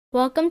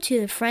Welcome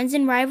to the Friends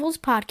and Rivals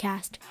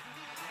podcast.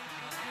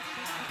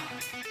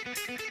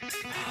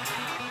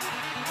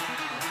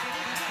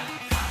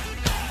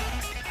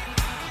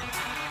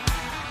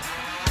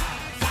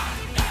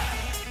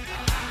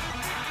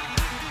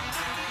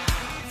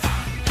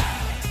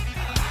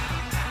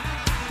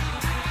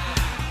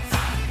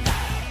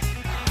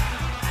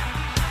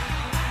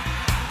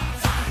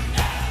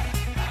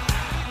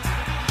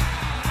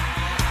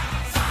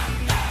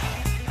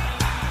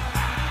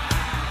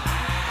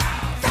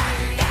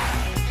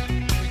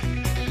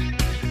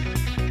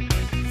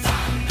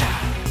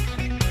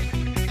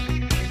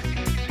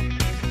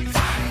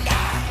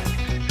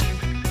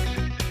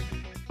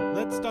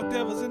 Let's talk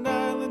Devils and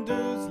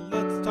Islanders,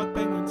 let's talk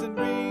Penguins and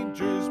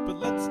Rangers, but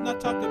let's not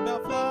talk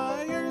about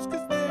Flyers,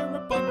 cause they're a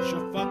bunch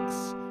of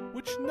fucks,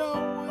 which no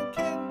one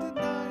can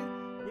deny.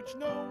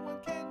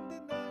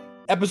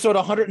 Episode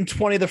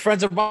 120 of the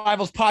Friends and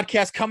Rivals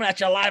podcast coming at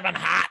you live and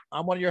hot.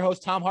 I'm one of your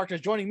hosts, Tom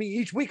Harkness. Joining me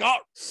each week are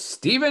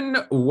Stephen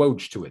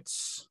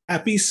Wojtowicz.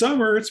 Happy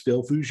summer, it's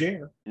Bill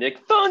Fougere. Nick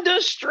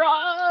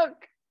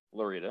Thunderstruck.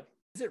 Loretta.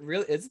 Is it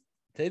really? Is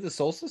today the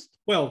solstice?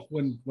 Well,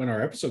 when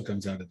our episode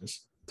comes out, it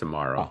is.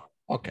 Tomorrow.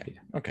 Oh, okay.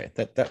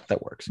 That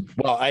works.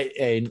 Well,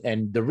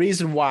 and the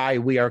reason why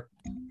we are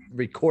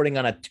recording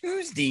on a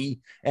Tuesday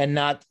and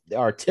not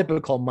our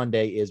typical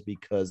Monday is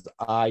because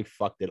I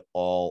fucked it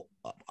all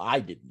up. I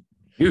didn't.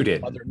 You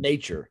did. Mother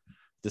Nature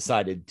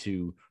decided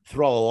to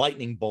throw a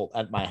lightning bolt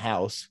at my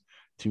house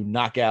to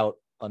knock out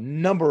a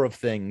number of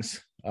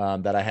things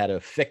that I had to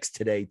fix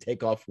today,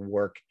 take off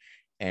work,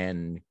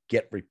 and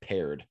get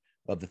repaired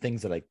of the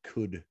things that I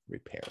could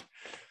repair.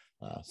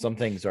 Some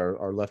things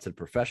are left to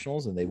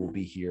professionals, and they will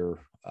be here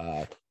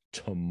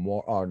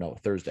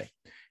Thursday,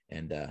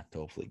 and to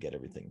hopefully get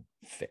everything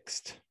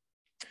fixed.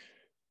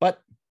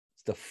 But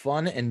it's the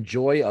fun and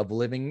joy of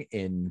living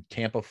in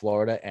Tampa,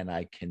 Florida, and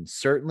I can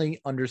certainly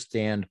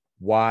understand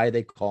why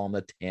they call them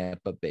the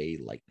Tampa Bay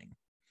Lightning.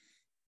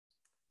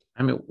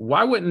 I mean,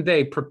 why wouldn't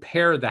they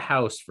prepare the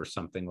house for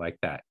something like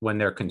that when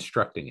they're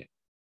constructing it?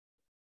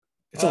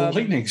 It's a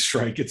lightning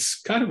strike.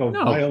 It's kind of a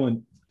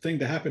violent thing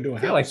to happen to a I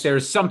feel house. like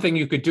there's something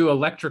you could do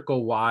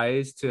electrical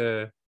wise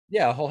to.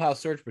 Yeah, a whole house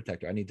surge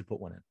protector. I need to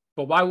put one in.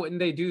 But why wouldn't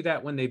they do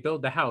that when they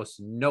build the house,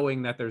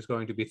 knowing that there's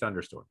going to be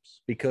thunderstorms?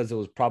 Because it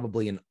was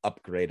probably an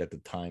upgrade at the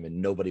time and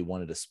nobody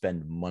wanted to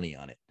spend money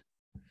on it.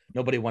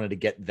 Nobody wanted to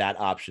get that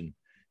option.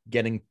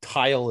 Getting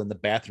tile in the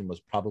bathroom was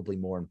probably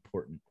more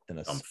important than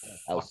a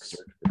house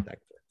surge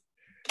protector.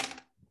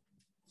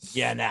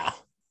 Yeah, now.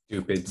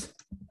 Stupid.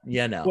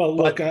 Yeah, no. Well,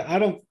 look, I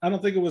don't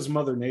think it was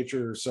Mother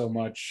Nature so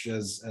much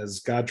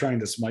as God trying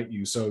to smite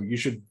you. So you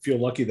should feel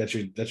lucky that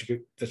you'd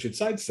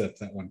sidestep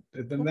that one.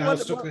 Then the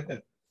house took a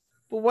hit.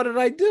 But what did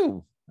I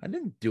do? I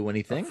didn't do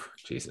anything. Oh,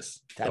 Jesus.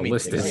 I The mean,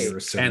 list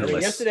is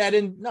endless. Yesterday, I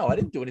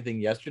didn't do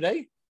anything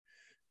yesterday.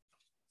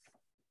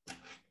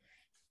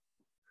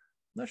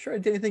 Not sure I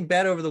did anything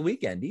bad over the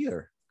weekend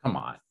either. Come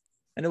on.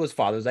 And it was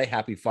Father's Day.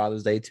 Happy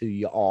Father's Day to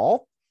you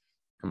all.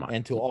 Come on.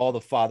 And to all the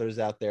fathers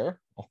out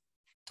there.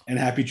 And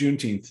happy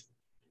Juneteenth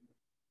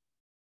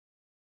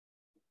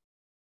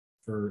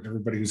for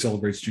everybody who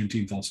celebrates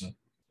Juneteenth also,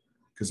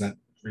 because that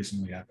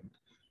recently happened.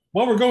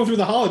 While we're going through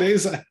the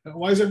holidays,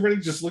 why is everybody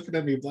just looking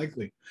at me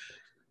blankly?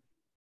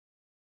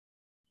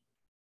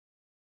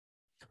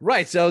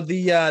 Right. So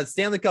the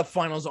Stanley Cup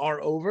finals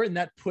are over, and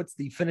that puts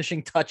the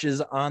finishing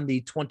touches on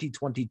the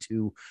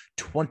 2022-2023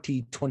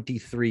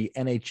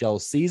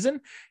 NHL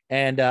season.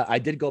 And I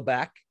did go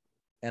back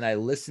and I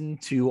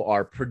listened to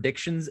our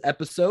predictions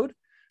episode.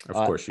 Of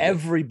course,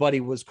 everybody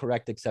was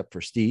correct except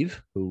for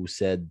Steve, who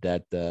said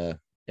that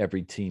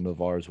every team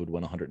of ours would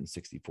win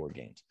 164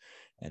 games,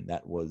 and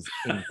that was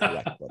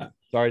incorrect.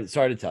 Buddy.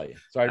 Sorry to tell you.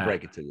 Sorry to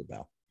break it to you,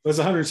 Val. It was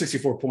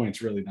 164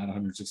 points, really, not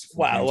 164.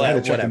 Wow, I had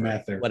to check whatever. the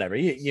math there. Whatever.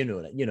 You knew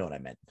it. You know what I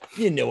meant.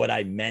 You know what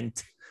I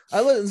meant.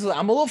 I'm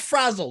a little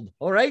frazzled.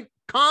 All right,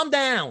 calm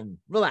down,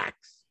 relax.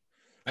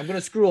 I'm going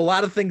to screw a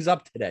lot of things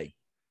up today.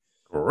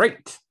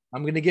 Great.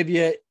 I'm going to give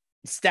you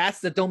stats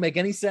that don't make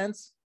any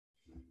sense.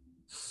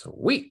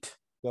 Sweet.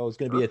 So it's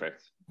going to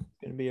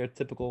be a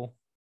typical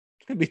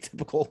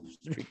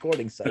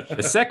recording session.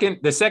 The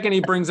second he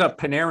brings up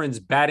Panarin's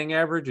batting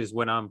average is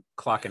when I'm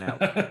clocking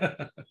out.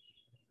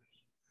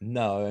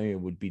 No, I mean, it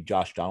would be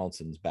Josh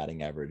Donaldson's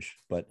batting average.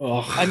 But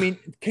I mean,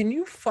 can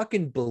you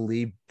fucking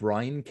believe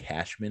Brian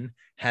Cashman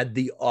had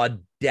the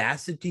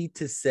audacity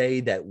to say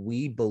that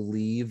we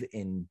believe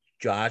in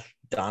Josh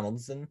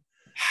Donaldson?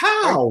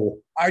 How?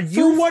 Are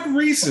you? For what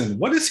reason?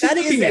 What is he That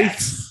is looking a at?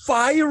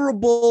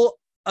 fireable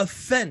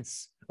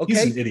offense. Okay,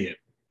 He's an idiot.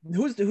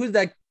 Who's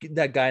that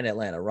guy in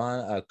Atlanta?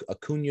 Ron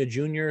Acuna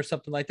Jr. or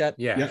something like that.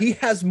 Yeah. He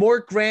has more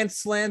grand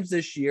slams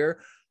this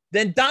year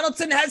than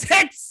Donaldson has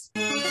hits.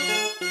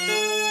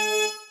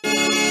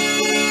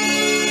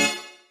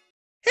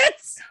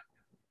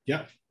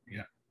 Yeah.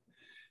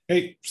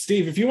 Hey,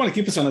 Steve, if you want to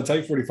keep us on a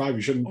tight 45,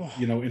 you shouldn't,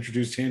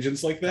 introduce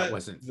tangents like that. That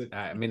wasn't.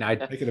 I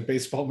make it a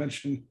baseball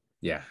mention.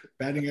 Yeah.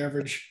 Batting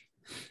average.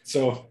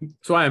 So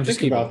I'm just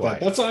think keeping about quiet.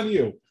 that. That's on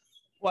you.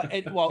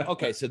 Well,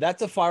 okay, so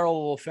that's a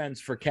fireable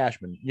offense for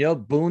Cashman. You know,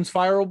 Boone's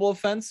fireable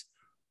offense.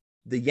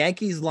 The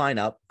Yankees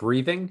lineup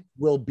Breathing.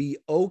 will be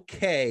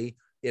okay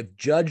if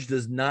Judge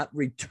does not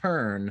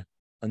return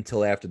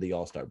until after the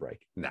All-Star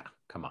break. Nah,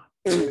 come on.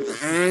 They're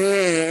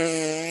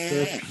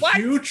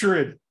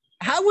putrid.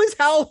 How is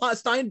Hal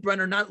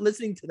Steinbrenner not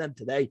listening to them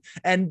today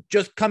and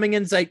just coming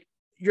in and say,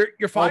 you're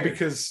fired?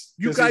 Because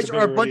you guys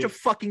are a bunch of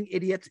fucking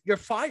idiots. You're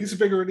fired. He's a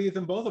bigger idiot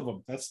than both of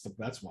them.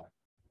 That's why.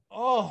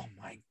 Oh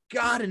my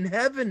God in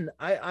heaven.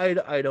 I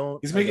don't.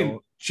 He's making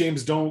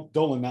James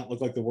Dolan not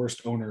look like the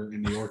worst owner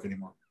in New York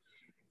anymore.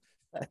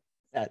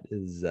 That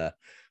is,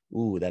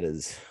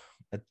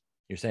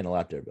 you're saying a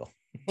lot there, Bill.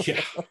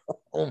 Yeah.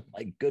 Oh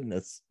my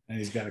goodness. And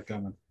he's got it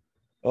coming.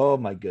 Oh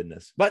my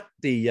goodness. But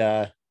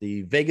the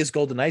Vegas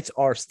Golden Knights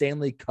are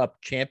Stanley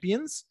Cup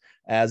champions,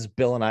 as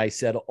Bill and I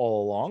said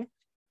all along.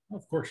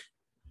 Of course.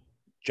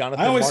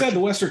 Jonathan I always said the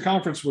Western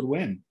Conference would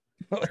win.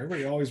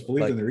 Everybody always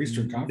believed in their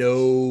Eastern Conference.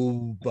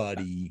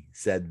 Nobody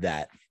said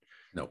that.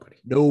 Nobody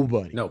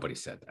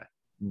said that.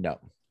 No.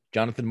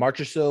 Jonathan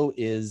Marchessault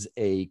is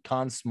a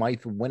Conn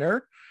Smythe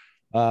winner.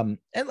 And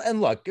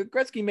look,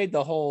 Gretzky made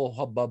the whole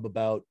hubbub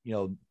about,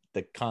 no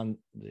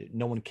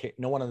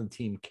one on the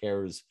team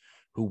cares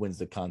who wins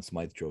the Conn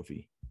Smythe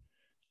trophy.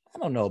 I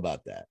don't know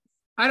about that.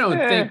 I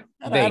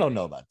don't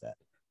know about that.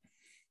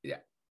 Yeah.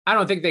 I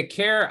don't think they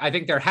care. I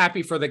think they're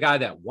happy for the guy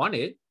that won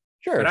it.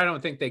 Sure. But I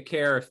don't think they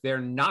care if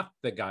they're not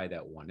the guy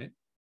that won it.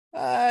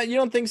 You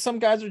don't think some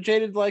guys are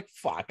jaded like,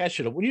 fuck, I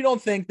should have. You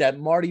don't think that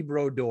Marty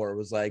Brodeur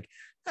was like,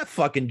 that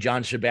fucking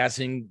John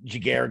Sebastian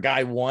Jaguar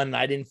guy won.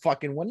 I didn't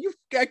fucking win.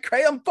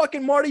 I'm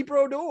fucking Marty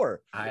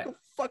Brodeur.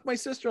 Fuck my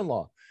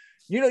sister-in-law.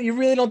 You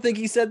really don't think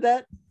he said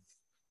that?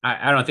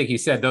 I don't think he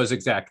said those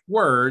exact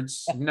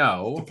words.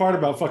 No. The part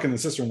about fucking the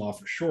sister-in-law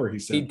for sure.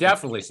 He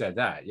definitely said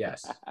that.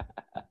 Yes.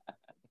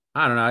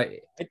 I don't know.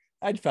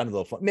 I found it a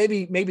little fun.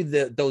 Maybe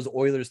those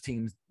Oilers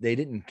teams, they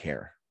didn't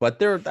care.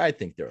 But I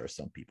think there are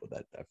some people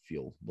that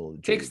feel a little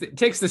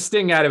takes the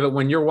sting out of it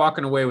when you're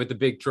walking away with the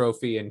big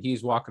trophy and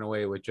he's walking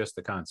away with just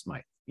the Conn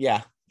Smythe.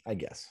 Yeah, I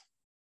guess.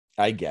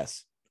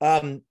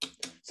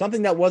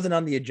 Something that wasn't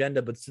on the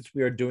agenda, but since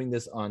we are doing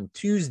this on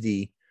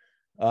Tuesday.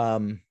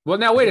 Well,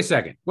 now wait a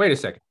second.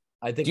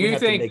 I think. Do you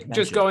think,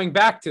 just going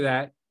back to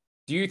that,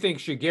 do you think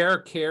Jaguar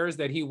cares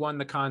that he won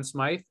the Conn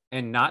Smythe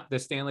and not the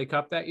Stanley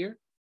Cup that year?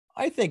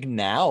 I think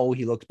now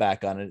he looks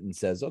back on it and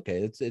says,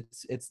 "Okay,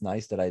 it's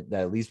nice that I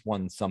at least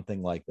won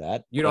something like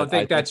that." You don't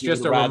think that's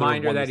just a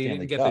reminder that he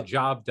didn't get the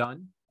job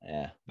done?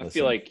 Yeah, I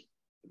feel like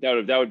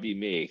that would be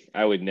me.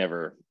 I would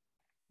never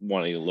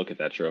want to even look at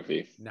that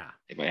trophy. Nah,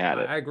 if I had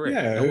it, I agree.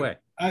 Yeah, no way.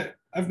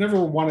 I've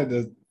never wanted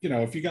to.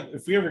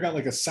 If we ever got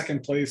like a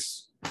second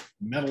place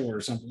medal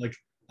or something, like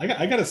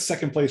I got a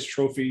second place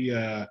trophy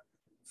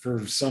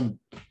for some.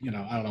 I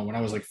don't know, when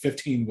I was like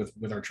 15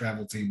 with our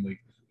travel team league.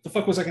 The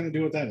fuck was I going to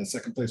do with that? A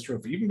second place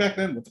trophy? Even back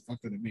then, what the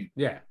fuck did it mean?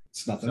 Yeah,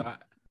 it's nothing.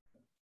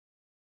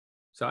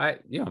 So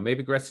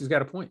maybe Gretzky's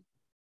got a point.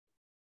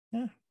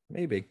 Yeah,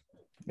 maybe.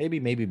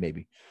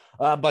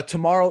 But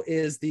tomorrow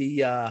is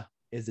the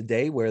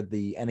day where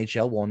the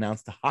NHL will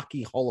announce the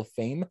Hockey Hall of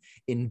Fame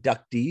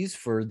inductees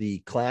for the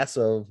class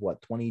of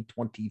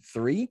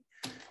 2023,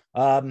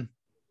 and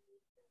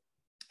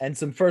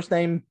some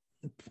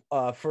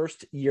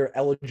first year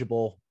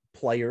eligible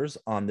players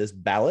on this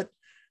ballot.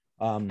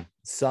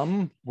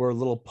 Some were a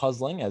little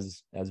puzzling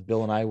as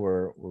Bill and I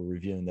were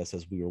reviewing this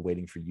as we were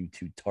waiting for you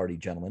two tardy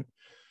gentlemen.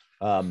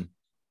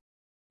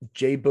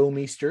 Jay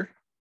Bouwmeester,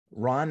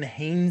 Ron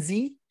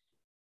Hainsey,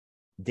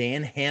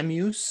 Dan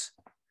Hamhuis,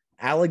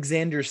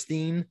 Alexander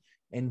Steen,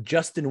 and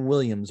Justin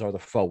Williams are the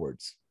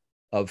forwards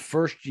of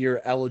first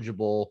year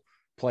eligible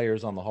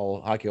players on the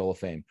Hockey Hall of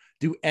Fame.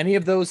 Do any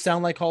of those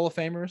sound like Hall of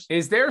Famers?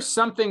 Is there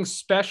something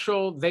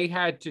special they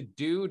had to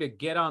do to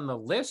get on the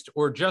list,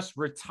 or just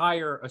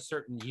retire a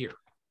certain year?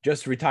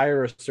 Just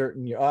retire a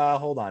certain year.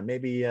 Hold on.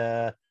 Maybe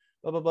the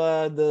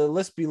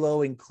list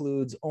below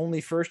includes only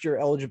first year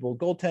eligible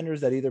goaltenders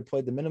that either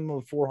played the minimum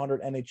of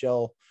 400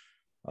 NHL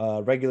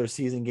regular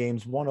season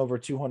games, won over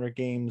 200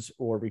 games,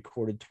 or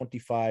recorded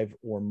 25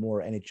 or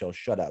more NHL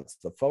shutouts.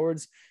 The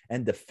forwards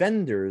and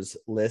defenders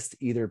list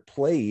either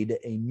played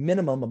a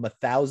minimum of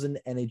 1,000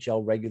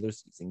 NHL regular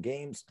season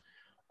games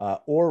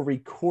or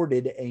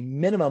recorded a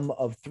minimum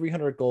of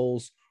 300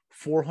 goals,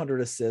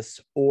 400 assists,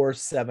 or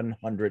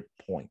 700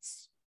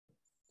 points.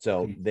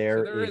 So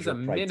there is a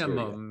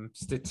minimum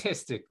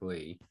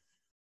statistically.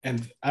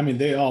 And I mean,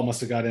 they all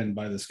must have got in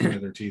by the skin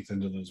of their teeth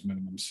into those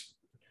minimums.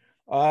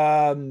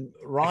 Ron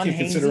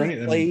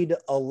Hainsey played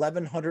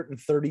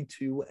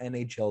 1,132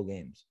 NHL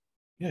games.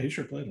 Yeah, he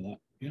sure played a lot.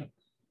 Yeah.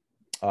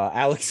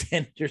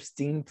 Alexander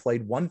Steen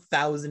played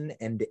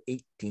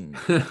 1,018.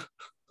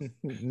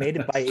 Made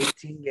it by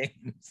 18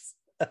 games.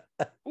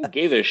 Who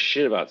gave a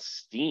shit about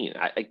Steen?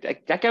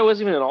 That guy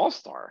wasn't even an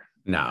all-star.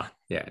 No,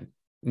 yeah.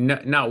 No,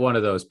 not one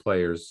of those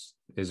players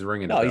is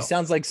ringing a bell. He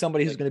sounds like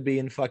somebody who's going to be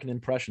in fucking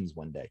Impressions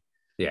one day.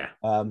 Yeah.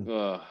 I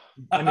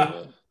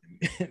mean,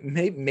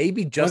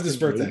 maybe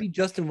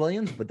Justin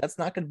Williams, but that's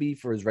not going to be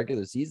for his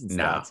regular season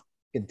stats. I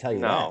can tell you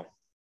that.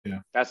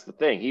 That's the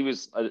thing. He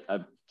was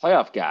a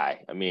playoff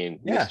guy. I mean,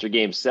 Yeah. Mr.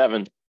 Game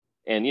 7.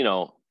 And,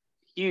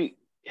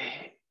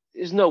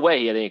 there's no way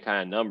he had any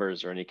kind of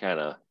numbers or any kind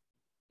of,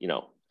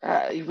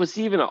 was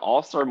he even an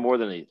all-star more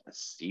than a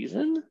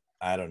season?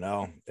 I don't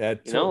know.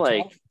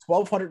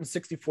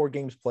 1,264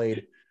 games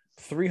played,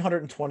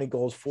 320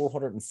 goals,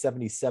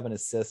 477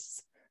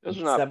 assists, Those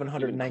are not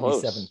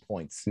 797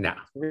 points. No.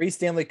 3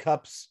 Stanley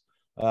Cups,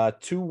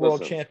 2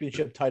 World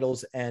Championship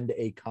titles, and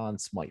a Conn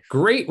Smythe.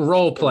 Great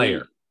role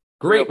player.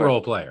 Great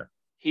role player.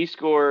 He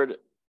scored,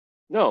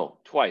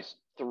 twice.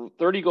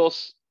 30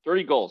 goals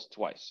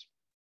twice.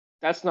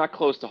 That's not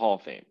close to Hall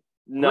of Fame.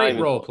 Great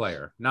role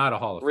player, not a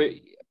Hall of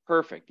Fame.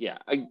 Perfect. Yeah,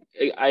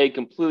 I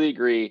completely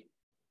agree.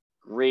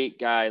 Great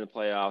guy in the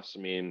playoffs.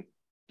 I mean,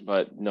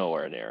 but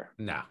nowhere near.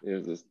 No,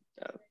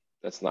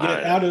 that's not.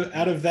 Yeah,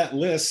 out of that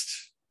list,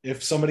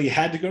 if somebody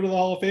had to go to the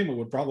Hall of Fame, it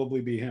would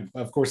probably be him.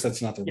 Of course,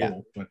 that's not the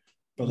rule, but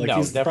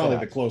he's probably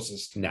the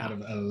closest out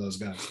of those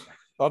guys.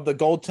 Of the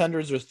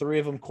goaltenders, there's 3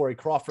 of them: Corey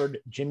Crawford,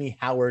 Jimmy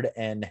Howard,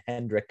 and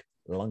Henrik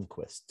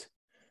Lundqvist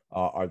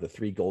are the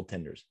 3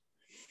 goaltenders.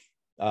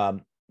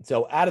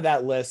 So out of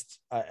that list,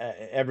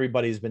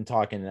 everybody's been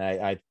talking,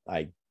 and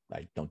I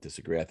don't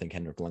disagree. I think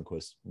Henrik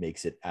Lundqvist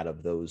makes it out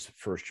of those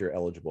first-year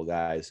eligible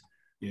guys.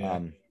 Yeah.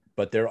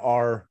 But there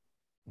are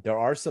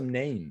some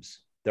names.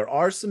 There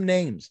are some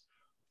names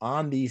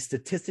on the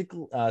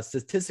statistical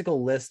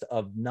list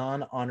of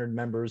non-honored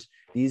members.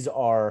 These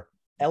are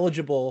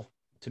eligible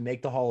to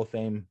make the Hall of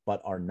Fame,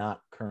 but are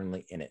not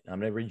currently in it. I'm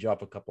going to read you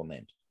off a couple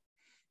names: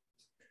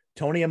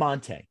 Tony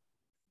Amonte,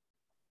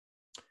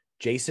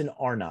 Jason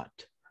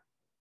Arnott,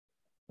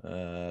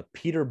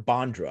 Peter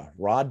Bondra,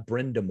 Rod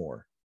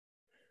Brindamore,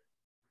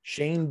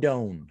 Shane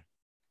Doan,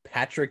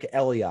 Patrick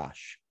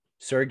Eliash,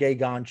 Sergei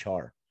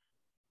Gonchar,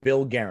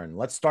 Bill Guerin.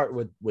 Let's start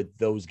with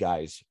those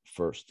guys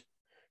first.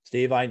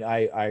 Steve,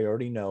 I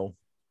already know.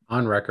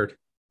 On record.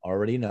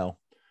 Already know.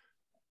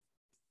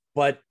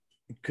 But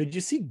could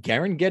you see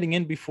Guerin getting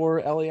in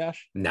before Eliash?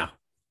 No.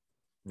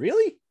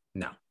 Really?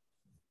 No.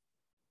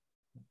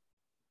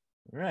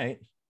 All right.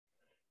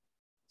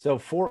 So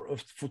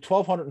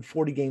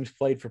 1,240 games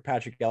played for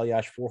Patrick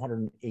Eliash,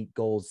 408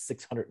 goals,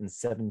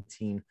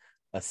 617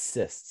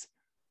 assists.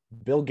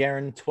 Bill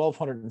Guerin,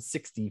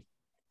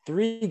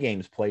 1,263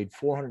 games played,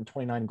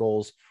 429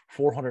 goals,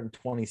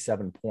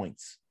 427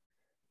 points.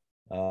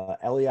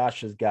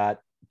 Eliash has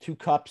got 2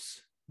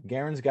 cups.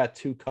 Guerin's got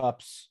 2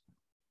 cups,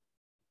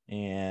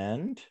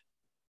 and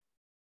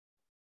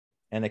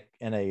a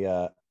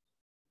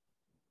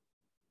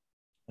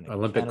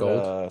Olympic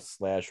gold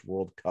 /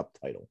 World Cup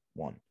title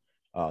won.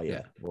 Oh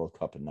yeah, World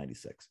Cup in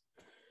 '96.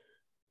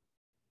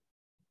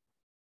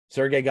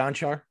 Sergei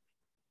Gonchar,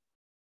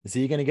 is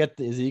he gonna get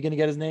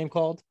his name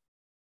called?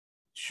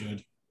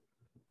 Should.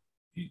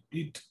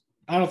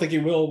 I don't think he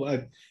will.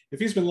 If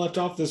he's been left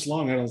off this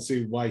long, I don't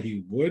see why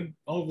he would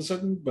all of a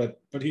sudden. But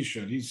he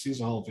should.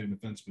 He's a Hall of Fame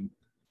defenseman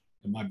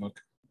in my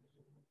book.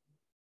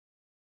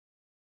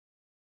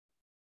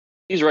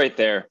 He's right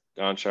there,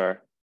 Gonchar.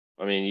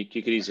 I mean, you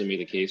could easily make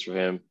the case for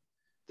him.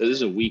 This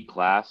is a weak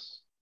class,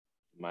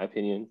 in my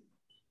opinion.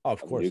 Oh,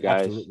 of course,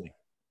 absolutely,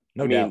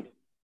 no doubt.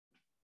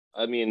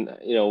 I mean,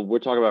 we're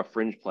talking about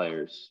fringe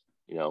players.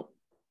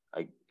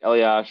 Like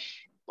Eliash,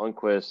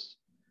 Lundqvist,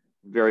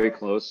 very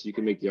close. You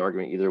can make the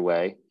argument either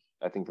way.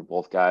 I think for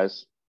both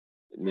guys.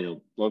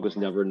 Lundqvist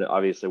never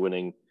obviously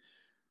winning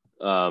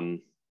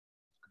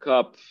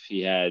cup.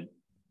 He had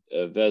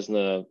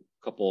Vezina, a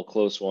couple of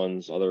close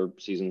ones, other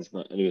seasons,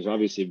 and he was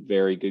obviously a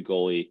very good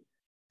goalie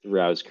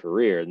throughout his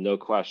career, no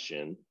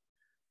question.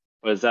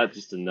 But is that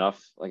just enough?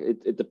 Like,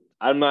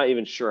 I'm not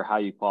even sure how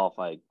you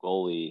qualify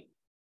goalie,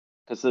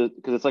 because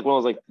it's like one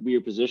of those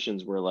weird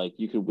positions where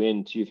you could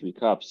win 2-3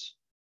 cups,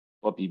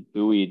 but be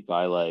buoyed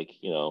by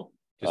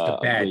just a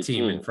bad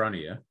team in front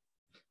of you,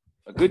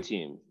 a good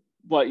team.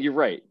 But you're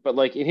right. But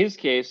in his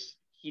case,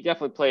 he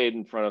definitely played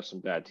in front of some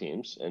bad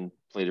teams and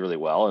played really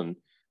well, and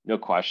no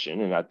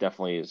question. And that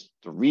definitely is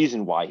the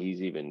reason why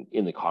he's even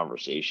in the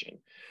conversation.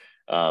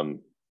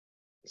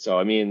 So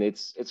I mean,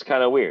 it's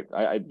kind of weird.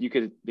 You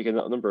could pick a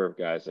number of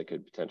guys that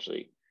could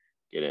potentially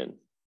get in,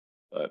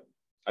 but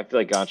I feel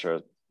like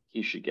Gonchar,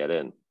 he should get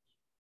in.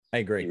 I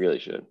agree. He really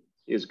should.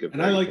 He's a good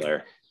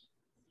player.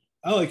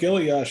 I like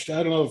Eliash.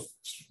 I don't know if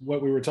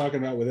what we were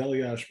talking about with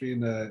Eliash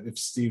being if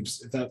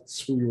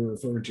that's who we were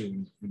referring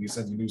to when you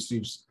said you knew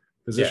Steve's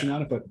position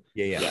on it, but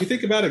if you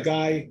think about a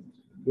guy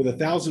with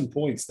 1,000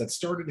 points that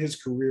started his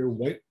career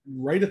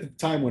right at the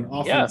time when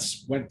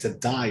offense went to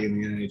die in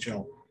the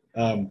NHL.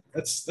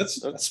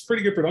 That's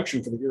pretty good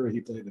production for the era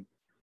he played in.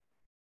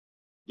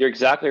 You're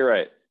exactly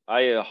right.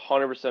 I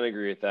 100%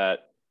 agree with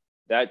that.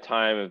 That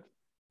time of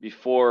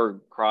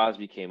before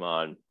Crosby came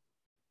on,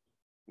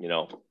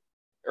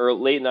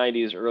 late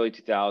 90s, early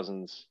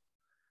 2000s,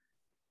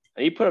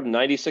 and he put up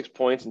 96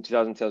 points in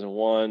 2000,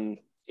 2001,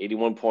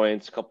 81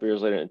 points a couple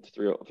years later in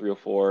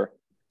 304,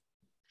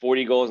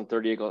 40 goals and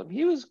 38 goals. I mean,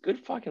 he was a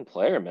good fucking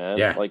player, man.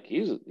 Yeah.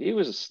 He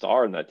was a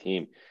star in that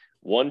team.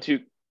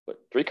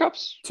 3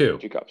 cups? Two.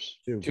 2 cups.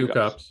 2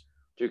 cups.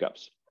 2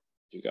 cups.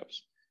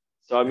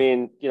 So I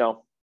mean, I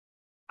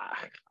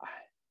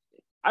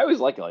always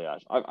like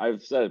Elias.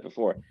 I've said it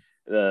before.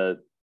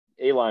 The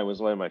A line was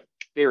one of my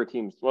favorite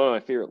teams, one of my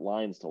favorite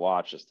lines to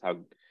watch. Just how,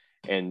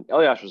 and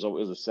Elias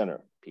was the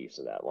centerpiece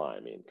of that line.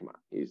 I mean, come on,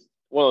 he's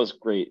one of those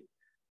great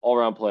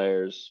all-around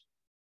players.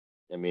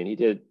 I mean,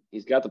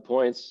 he's got the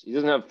points. He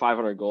doesn't have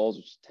 500 goals,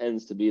 which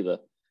tends to be the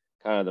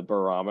kind of the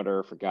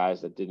barometer for guys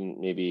that didn't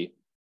maybe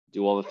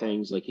do all the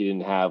things. Like he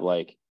didn't have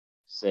like,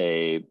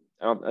 say,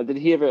 did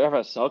he ever have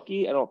a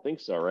Selke? I don't think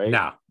so, right?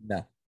 No.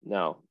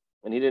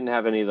 And he didn't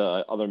have any of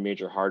the other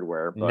major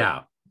hardware.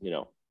 But,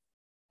 No.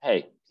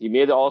 Hey, he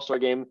made the All-Star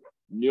game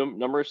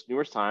numerous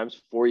times,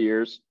 4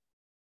 years,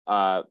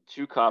 2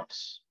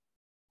 cups.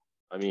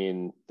 I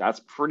mean,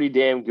 that's pretty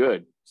damn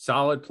good.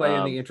 Solid play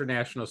in the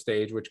international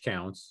stage, which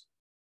counts.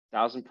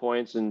 1,000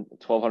 points in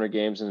 1,200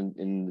 games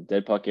in the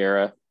dead puck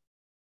era.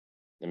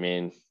 I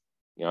mean,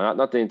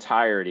 not the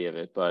entirety of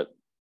it, but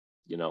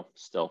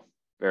still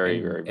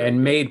very, very, very and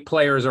good. Made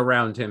players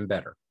around him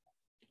better.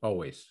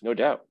 Always. No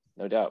doubt.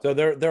 So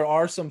there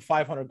are some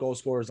 500 goal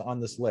scorers on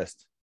this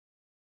list.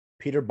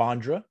 Peter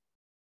Bondra,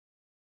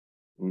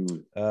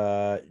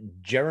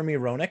 Jeremy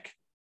Roenick,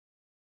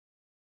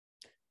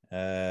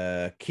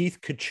 Keith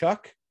Tkachuk,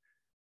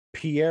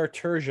 Pierre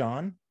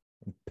Turgeon,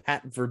 and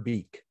Pat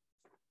Verbeek.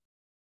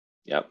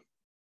 Yep.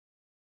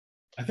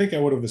 I think I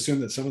would have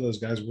assumed that some of those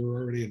guys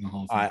were already in the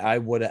Hall of Fame. I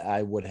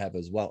would have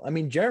as well. I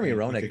mean, Jeremy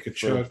Roenick,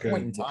 Tkachuk, for a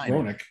point in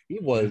time, he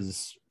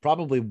was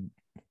probably.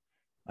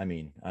 I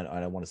mean, I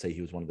don't want to say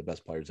he was one of the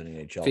best players in the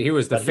NHL. He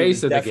was the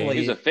face of the game. He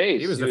was a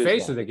face. He was the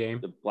face of the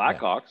game. The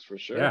Blackhawks, for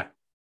sure.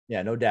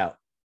 Yeah, no doubt.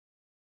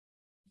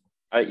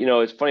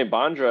 It's funny.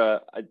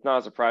 Bondra, it's not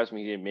a surprise to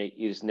me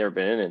he's just never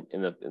been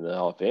in the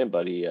Hall of Fame,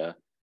 but he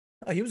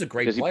was a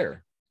great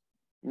player.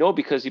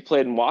 Because he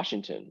played in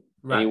Washington.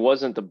 Right. And he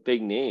wasn't the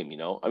big name,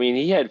 I mean,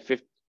 he had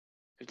 50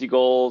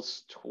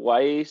 goals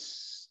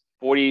twice,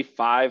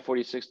 45,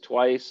 46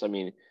 twice. I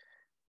mean,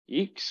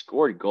 he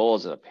scored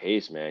goals at a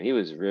pace, man. He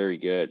was very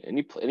good.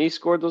 And he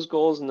scored those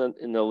goals in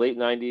the late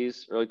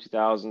 90s, early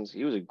 2000s.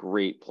 He was a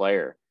great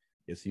player.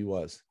 Yes, he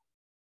was.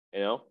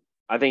 I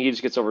think he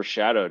just gets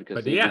overshadowed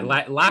because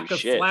lack of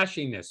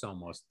flashiness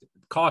almost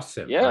costs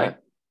him. Yeah. Right?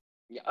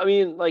 I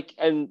mean,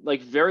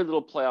 very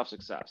little playoff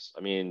success.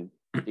 I mean,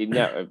 he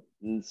never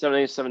in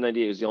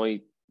 798 was the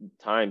only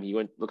time he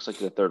looks like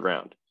the third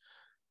round.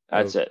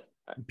 That's it.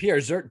 Pierre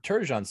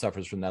Turgeon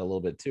suffers from that a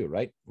little bit too,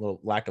 right? A little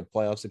lack of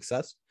playoff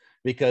success.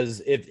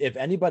 Because if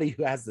anybody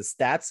who has the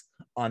stats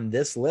on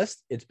this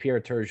list, it's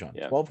Pierre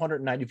Turgeon.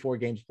 1,294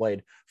 games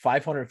played,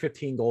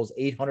 515 goals,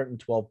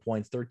 812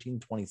 points,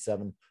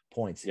 1,327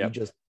 points. Yep. He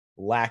just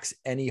lacks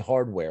any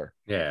hardware.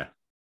 Yeah.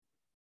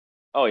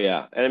 Oh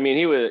yeah, and I mean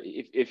he would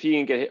if he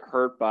didn't get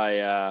hurt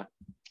by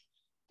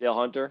Dale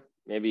Hunter,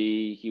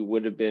 maybe he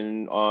would have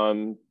been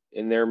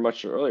in there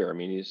much earlier. I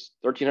mean, he's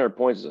 1,300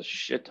 points is a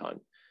shit ton.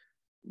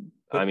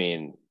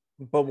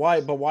 But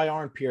why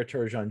aren't Pierre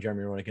Turgeon and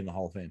Jeremy Roenick in the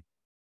Hall of Fame?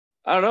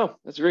 I don't know.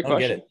 That's a great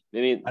question. I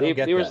mean,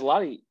 there was that. a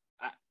lot of.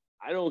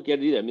 I don't get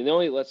it either. I mean, they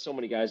only let so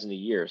many guys in a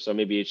year, so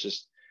maybe it's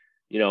just,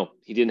 he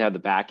didn't have the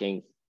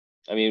backing.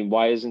 I mean,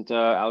 why isn't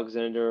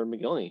Alexander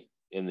McGillney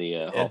in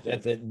the Hall of Fame?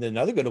 That's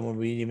another good one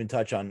we didn't even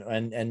touch on,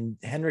 and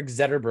Henrik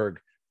Zetterberg.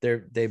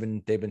 They've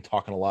been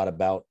talking a lot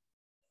about,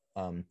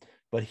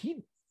 but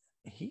he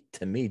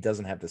to me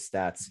doesn't have the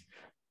stats.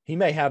 He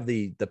may have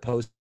the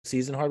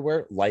postseason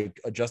hardware like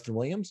Justin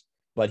Williams,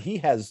 but he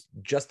has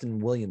Justin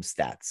Williams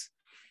stats.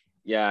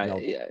 Yeah,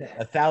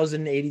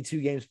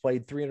 1,082 games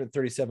played,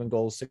 337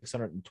 goals,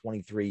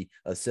 623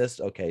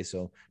 assists. Okay,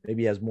 so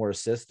maybe he has more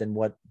assists than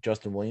what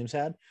Justin Williams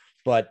had,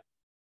 but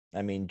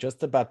I mean,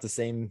 just about the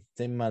same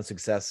amount of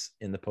success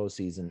in the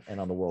postseason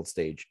and on the world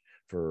stage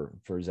for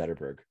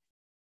Zetterberg.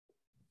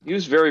 He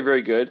was very,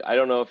 very good. I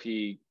don't know if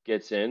he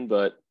gets in,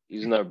 but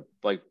he's another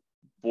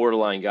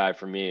borderline guy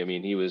for me. I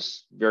mean, he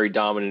was very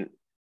dominant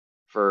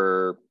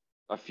for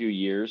a few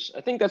years. I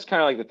think that's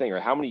kind of the thing,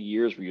 right? How many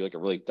years were you a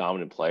really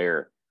dominant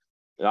player?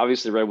 And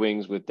obviously Red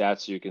Wings with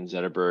Datsuk and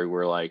Zetterberg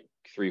were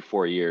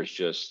 3-4 years,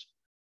 just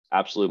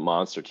absolute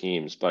monster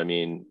teams. But I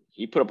mean,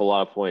 he put up a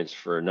lot of points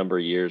for a number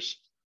of years.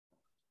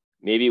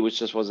 Maybe it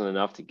just wasn't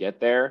enough to get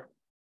there.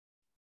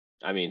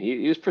 I mean,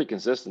 he was pretty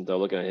consistent though,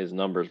 looking at his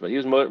numbers, but he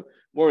was more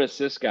an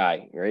assist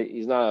guy, right?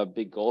 He's not a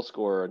big goal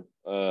scorer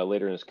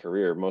later in his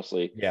career,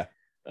 mostly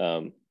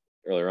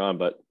earlier on.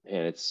 But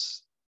man,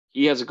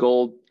 he has a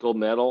gold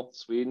medal,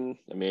 Sweden.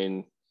 I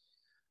mean,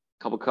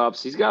 a couple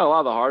cups. He's got a lot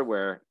of the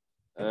hardware.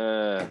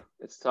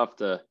 It's tough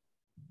to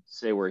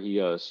say where he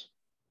goes.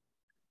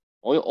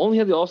 Only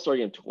had the All-Star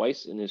game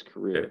twice in his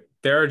career.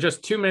 There are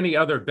just too many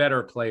other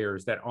better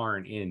players that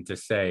aren't in to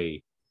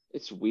say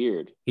it's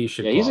weird. He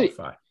should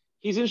qualify.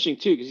 He's interesting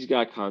too because he's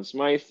got Conn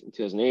Smythe in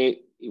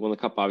 2008. He won the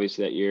cup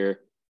obviously that year.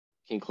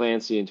 King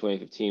Clancy in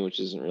 2015, which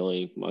isn't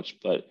really much,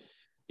 but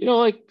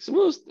some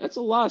of those. That's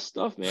a lot of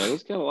stuff, man.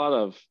 He's got a lot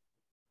of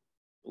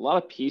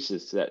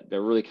pieces to that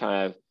really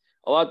kind of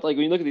a lot. When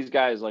you look at these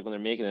guys, when they're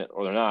making it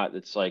or they're not,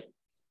 it's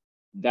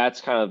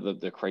that's kind of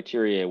the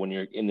criteria when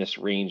you're in this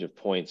range of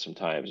points.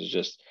 Sometimes it's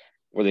just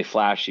Were they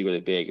flashy? Were they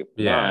big? If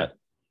not,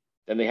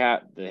 then they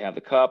have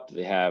the cup.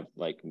 They have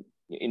like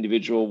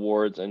individual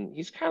awards, and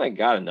he's kind of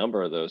got a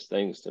number of those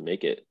things to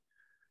make it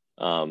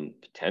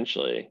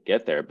potentially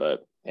get there.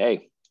 But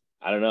hey,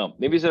 I don't know.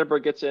 Maybe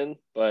Zetterberg gets in,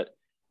 but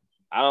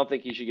I don't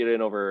think he should get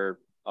in over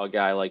a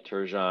guy like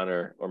Turgeon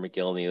or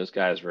McGillney. Those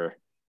guys were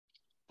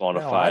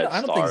bona fide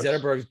I don't think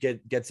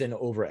Zetterberg gets in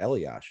over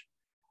Elias.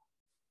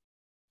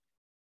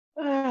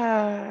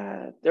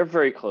 They're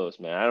very close,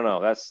 man. I don't know.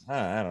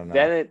 I don't know.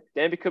 Then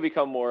it could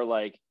become more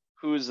like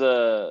who's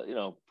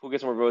who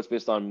gets more votes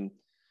based on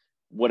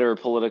whatever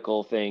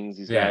political things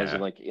these guys are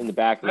like in the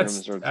back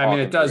rooms. I mean,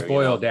 it does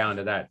boil down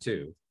to that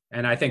too,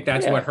 and I think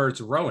that's what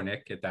hurts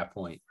Roenick at that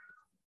point.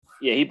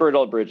 Yeah, he burned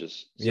all the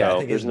bridges. So I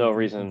think there's no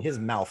reason his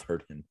mouth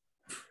hurt him.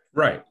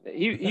 Right.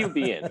 He would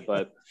be in,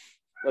 but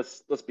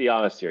let's be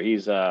honest here.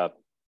 He's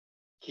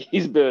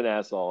been an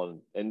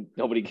asshole and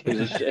nobody gives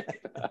a shit.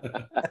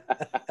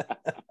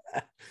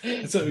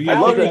 So I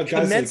love that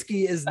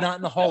Kamensky is not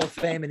in the Hall of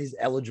Fame and he's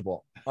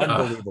eligible.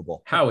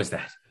 Unbelievable. How is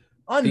that?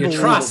 The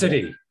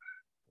atrocity.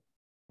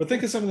 But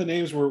think of some of the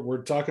names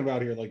we're talking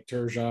about here, like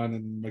Turgeon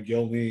and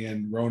McGillney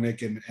and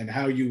Roenick, and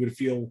how you would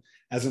feel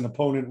as an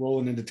opponent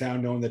rolling into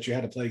town knowing that you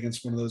had to play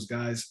against one of those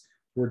guys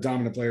who were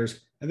dominant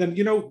players. And then,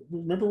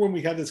 remember when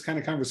we had this kind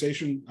of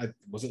conversation,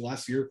 was it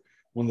last year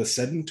when the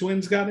Sedin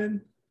twins got in?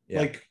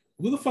 Yeah. Like,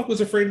 who the fuck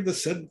was afraid of the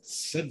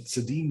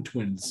Sedin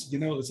twins?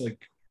 It's like,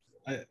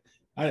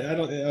 I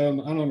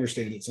don't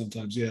understand it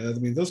sometimes. Yeah, I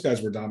mean, those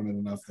guys were dominant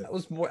enough.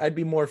 I'd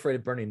be more afraid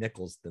of Bernie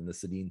Nichols than the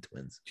Sedin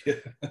twins. Yeah.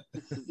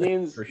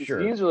 For sure.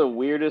 The Sedins are the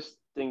weirdest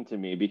thing to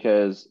me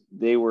because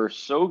they were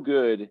so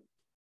good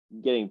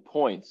getting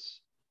points.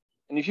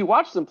 And if you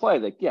watch them play,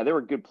 they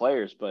were good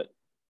players, but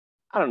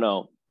I don't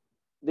know.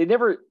 They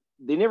never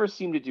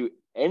seemed to do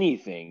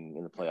anything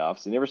in the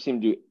playoffs. They never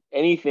seemed to do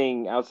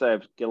anything outside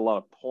of get a lot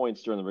of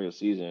points during the regular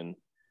season.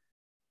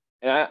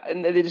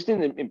 And they just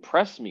didn't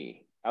impress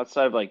me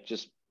outside of like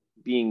just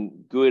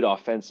being good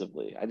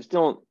offensively. I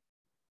don't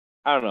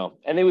know.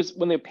 And it was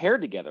when they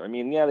paired together. I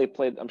mean, yeah,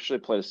 I'm sure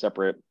they played a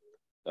separate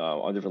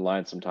on different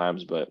lines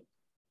sometimes, but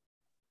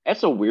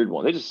that's a weird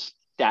one. They just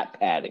stat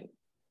padding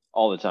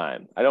all the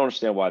time. I don't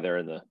understand why they're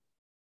in they're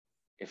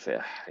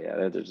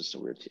just a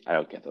weird team. I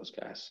don't get those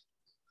guys.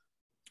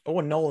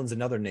 Owen Nolan's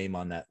another name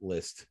on that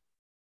list.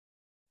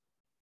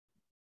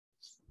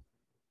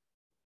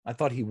 I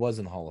thought he was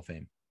in the Hall of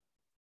Fame.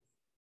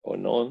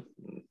 Owen Nolan?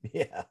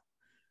 Yeah.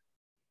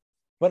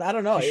 But I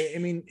don't know. I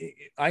mean,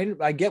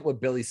 I get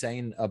what Billy's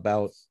saying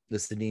about the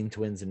Sedin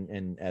twins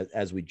and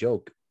as we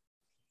joke.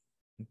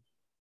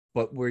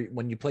 But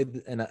when you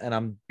played, and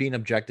I'm being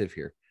objective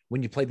here,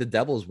 when you played the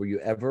Devils, were you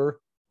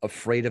ever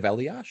afraid of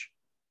Elias?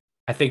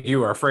 I think you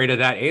were afraid of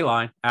that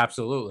A-line.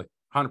 Absolutely.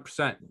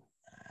 100%.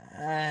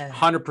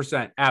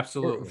 100%.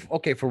 Absolutely.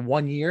 Okay. For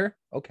 1 year.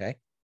 Okay.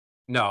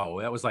 No,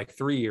 that was like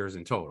 3 years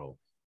in total.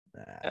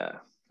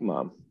 Come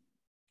on.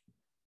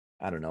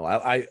 I don't know.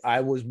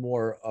 I was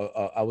more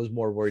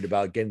worried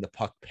about getting the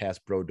puck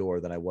past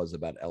Brodeur than I was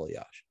about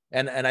Elias.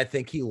 And I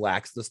think he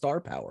lacks the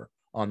star power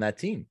on that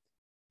team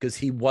because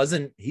he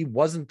wasn't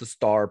the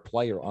star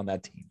player on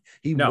that team.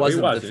 He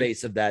wasn't the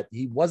face of that.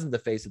 He wasn't the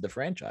face of the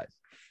franchise.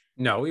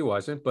 No, he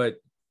wasn't. But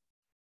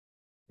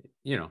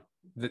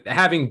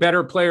having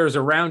better players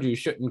around you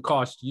shouldn't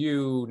cost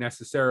you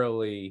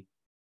necessarily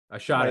a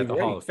shot at the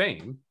Hall of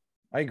Fame.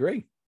 I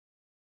agree.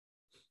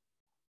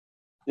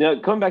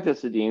 Coming back to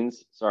Sedins.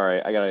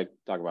 Sorry, I gotta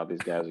talk about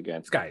these guys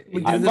again. This guy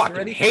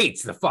fucking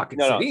hates the fucking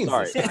Sedins.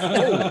 Sorry.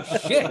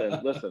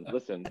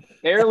 Listen.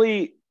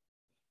 Barely.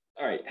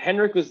 All right,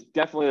 Henrik was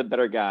definitely the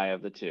better guy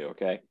of the two.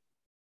 Okay,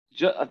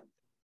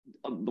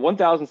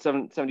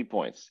 1,070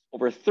 points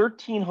over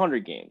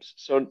 1,300 games.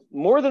 So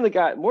more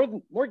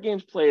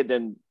games played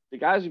than the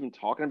guys we've been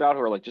talking about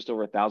who are like just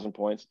over 1,000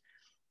 points.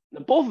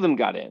 Both of them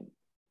got in.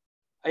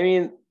 I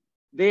mean,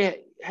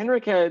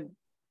 Henrik had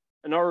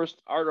an Art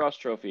Ross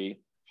Trophy,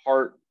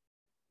 Hart,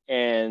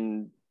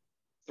 and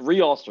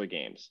 3 All-Star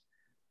games.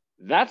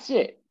 That's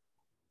it.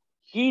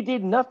 He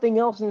did nothing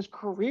else in his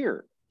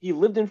career. He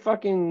lived in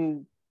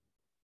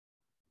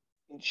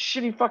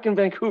shitty fucking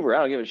Vancouver. I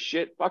don't give a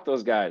shit. Fuck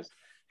those guys.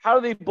 How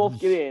do they both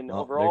get in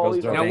over all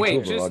these? Now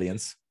wait,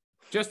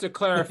 just to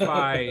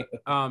clarify,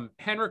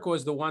 Henrik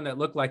was the one that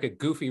looked like a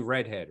goofy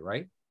redhead,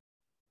 right?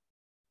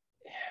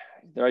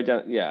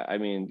 Yeah, I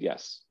mean,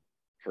 yes,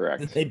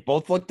 correct. They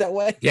both looked that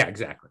way. Yeah,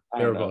 exactly.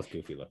 They were both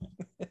goofy looking.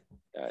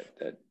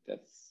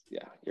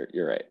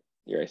 You're right.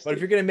 You're right. Steve. But if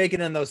you're going to make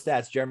it in those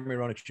stats, Jeremy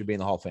Roenick should be in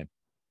the Hall of Fame.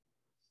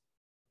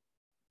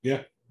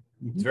 Yeah.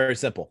 It's very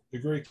simple.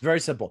 Agree. It's very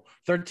simple.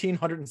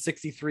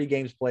 1,363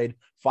 games played,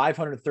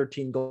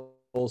 513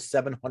 goals,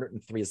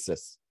 703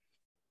 assists.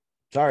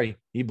 Sorry,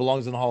 he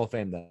belongs in the Hall of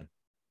Fame then.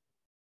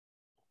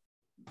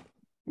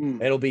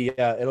 It'll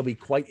be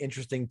quite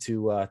interesting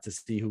to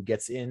see who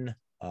gets in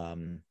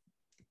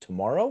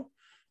tomorrow.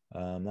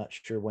 I'm not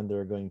sure when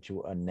they're going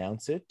to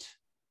announce it,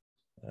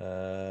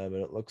 but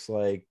it looks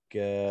like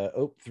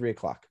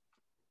 3:00.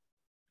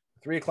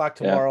 3:00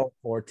 tomorrow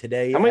or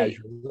today as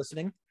you're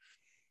listening.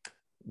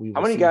 we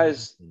How will many see.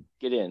 guys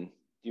get in? Do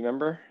you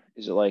remember?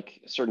 Is it like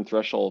a certain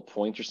threshold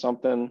point or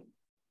something?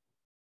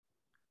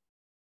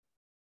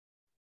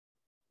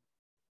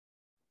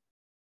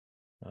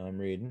 I'm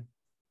reading.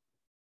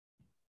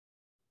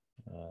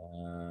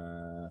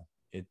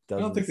 It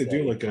doesn't. I don't think they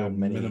do say like how a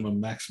many.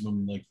 minimum,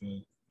 maximum like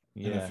the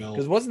Yeah, NFL.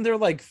 because wasn't there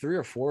like 3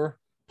 or 4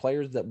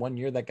 players that one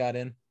year that got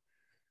in?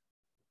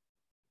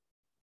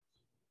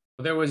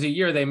 There was a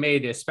year they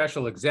made a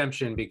special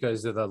exemption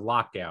because of the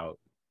lockout.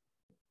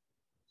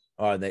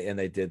 Oh, and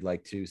they did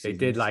like 2 They seasons.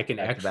 did like an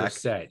back to extra back.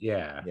 set.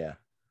 Yeah. Yeah,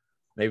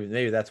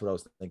 maybe that's what I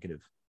was thinking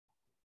of.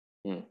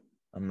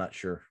 I'm not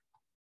sure.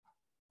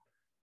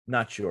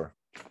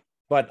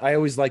 But I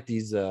always like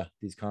these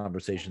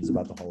conversations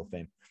about the Hall of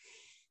Fame,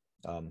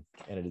 and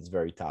it is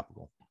very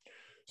topical.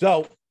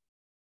 So,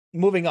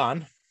 moving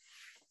on.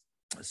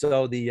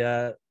 So are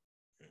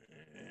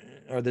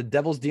the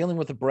Devils dealing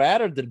with the Bratt,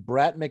 or did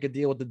Bratt make a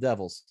deal with the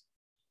Devils?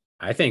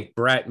 I think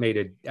Bratt made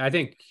it. I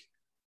think.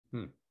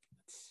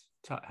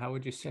 How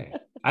would you say?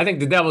 I think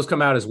the Devils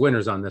come out as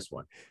winners on this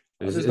one.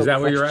 Is that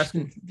what you're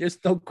asking? There's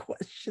no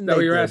question. Is that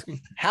what you're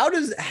asking? How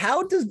did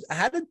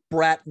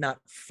Bratt not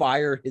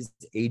fire his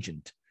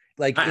agent?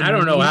 Like, I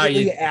don't know how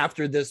you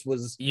after this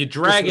was you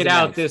drag it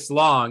out announced. this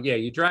long. Yeah,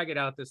 you drag it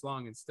out this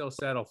long and still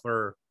settle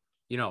for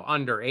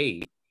under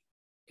 8.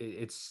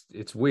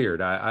 It's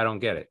weird. I don't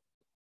get it.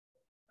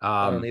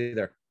 I don't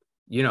either.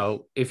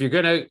 If you're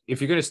gonna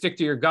stick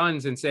to your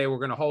guns and say we're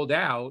gonna hold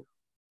out,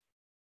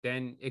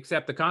 then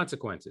accept the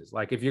consequences.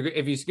 Like if you're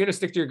gonna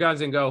stick to your guns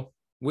and go,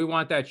 we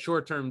want that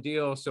short-term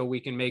deal so we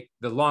can make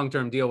the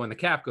long-term deal when the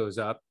cap goes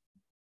up.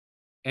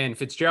 And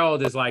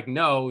Fitzgerald is like,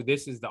 no,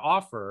 this is the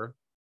offer.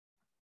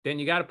 Then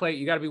you got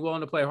to be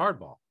willing to play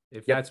hardball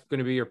if that's going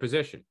to be your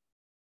position.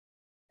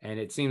 And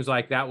it seems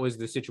like that was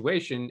the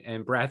situation.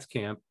 And Bratt's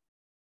camp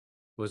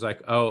was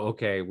like, oh,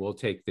 okay, we'll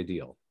take the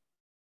deal.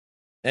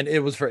 And it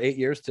was for 8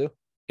 years too.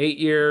 8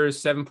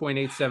 years,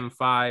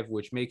 7.875,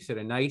 which makes it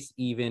a nice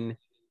even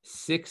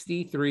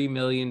 $63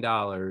 million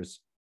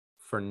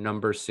for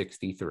number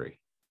 63.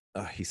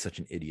 Oh, he's such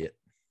an idiot.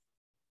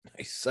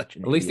 He's such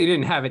an At least he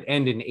idiot. didn't have it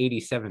end in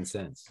 87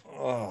 cents.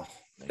 Oh,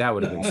 that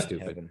would have been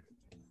stupid.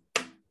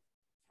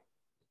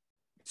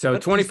 So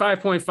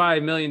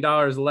 $25.5 million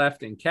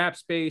left in cap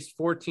space.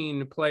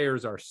 14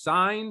 players are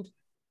signed.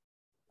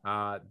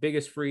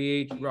 Biggest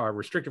free agent, or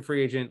restricted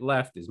free agent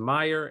left is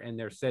Meyer, and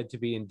they're said to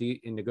be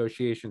in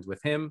negotiations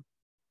with him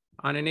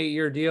on an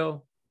 8-year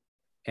deal.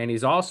 And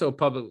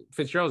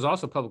Fitzgerald's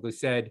also publicly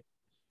said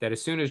that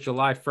as soon as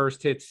July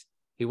 1st hits,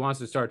 he wants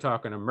to start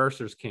talking to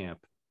Mercer's camp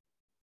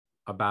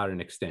about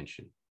an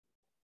extension.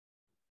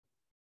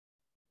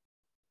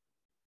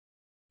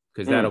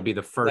 Because that'll be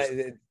the first.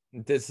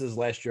 This is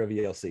last year of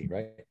ELC,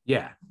 right?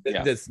 Yeah.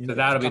 So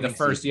that'll be the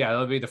first. Season. Yeah,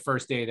 that'll be the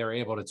first day they're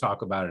able to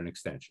talk about an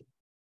extension.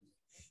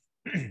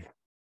 And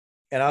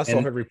I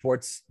also heard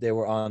reports they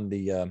were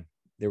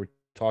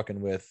talking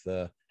with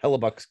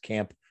Hellebuck's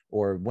camp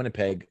or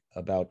Winnipeg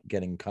about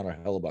getting Connor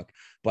Hellebuck,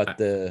 but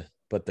the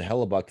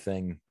Hellebuck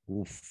thing.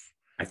 Oof.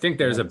 I think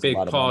there's a big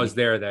pause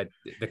there that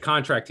the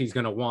contract he's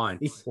going to want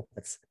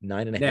that's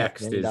 $9.5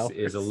 next million.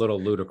 is a little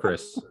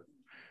ludicrous.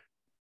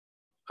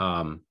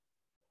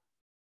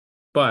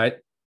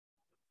 But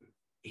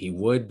he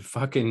would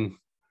fucking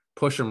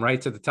push him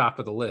right to the top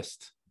of the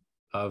list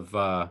of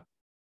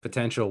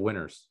potential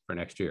winners for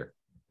next year.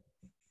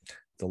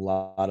 It's a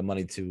lot of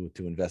money to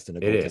invest in a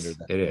goaltender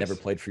that never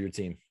played for your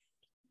team.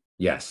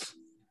 Yes.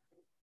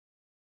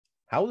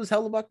 How old is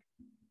Hellebuck?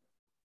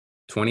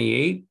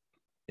 28.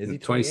 Is he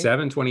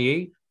 27,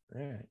 28?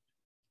 All right.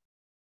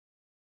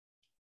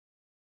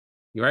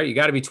 You're right. You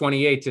got to be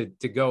 28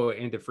 to go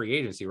into free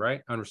agency,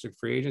 right? Unrestricted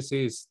free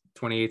agency is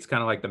 28. It's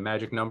kind of like the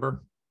magic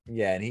number.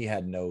 Yeah, and he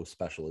had no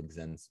special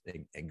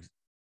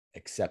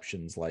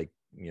exceptions like,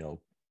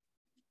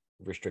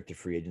 restricted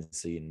free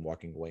agency and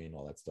walking away and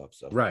all that stuff.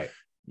 So right.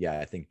 Yeah,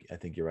 I think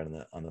you're right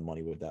on the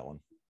money with that one.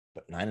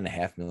 But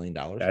 $9.5 million.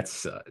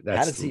 That's how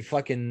did he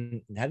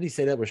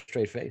say that with a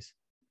straight face?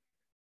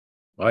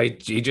 Well,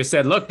 he just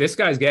said, look, this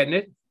guy's getting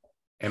it,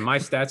 and my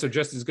stats are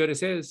just as good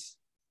as his.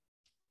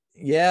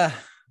 Yeah.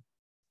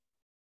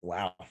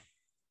 Wow.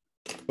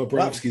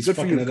 Bobrovsky's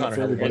fucking it up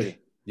for everybody.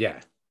 Yeah.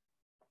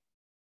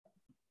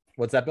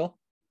 What's that, Bill?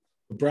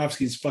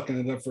 Bobrovsky's fucking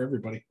it up for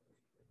everybody.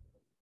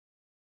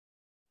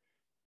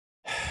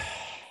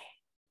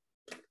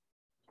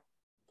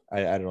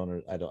 I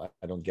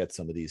don't get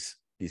some of these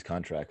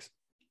contracts.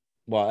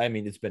 Well, I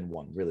mean, it's been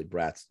one. Really,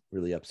 Bratt's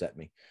really upset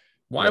me.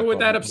 Why would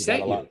that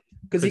upset you?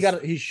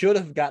 Because he should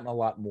have gotten a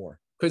lot more.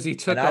 Because he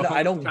took like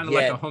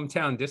a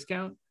hometown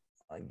discount.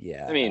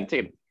 Yeah. I mean,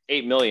 take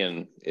 $8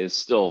 million is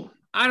still.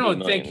 I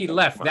don't think he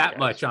left that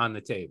much on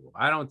the table.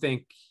 I don't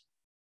think.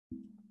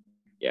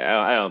 Yeah,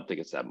 I don't think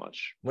it's that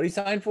much. What did he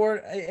sign for,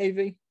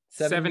 AV?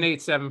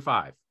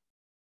 7.875.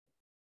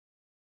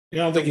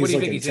 Yeah, I don't think he's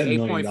like he's an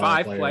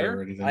 8.5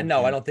 player. I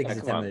know. I don't think he's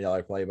a $10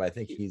 million player, but I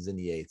think he's in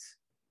the 8s.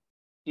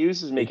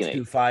 Hughes is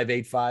making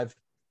 8.5.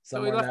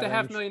 So he left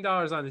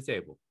 $500,000 on the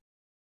table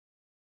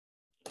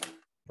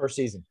per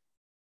season,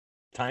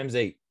 times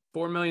 8.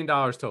 $4 million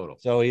total.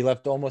 So he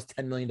left almost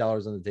 $10 million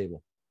on the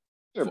table.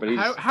 Sure, but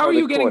How are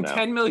you getting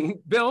 10 million,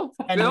 Bill?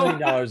 $10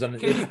 million on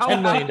it. It's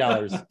 $10 million.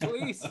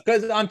 Please.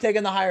 Because I'm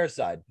taking the higher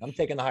side. So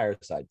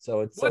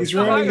it's What's He's the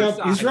rounding higher up.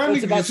 side? He's so rounding.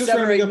 it's about He's just $7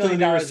 or rounding $8 up to the million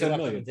nearest left 10 on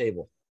the million.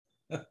 table.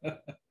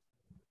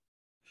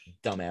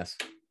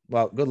 Dumbass.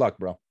 Well, good luck,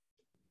 bro.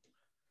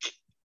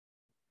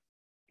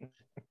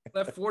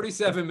 Left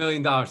 $47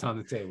 million on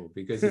the table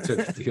because he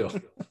took the deal.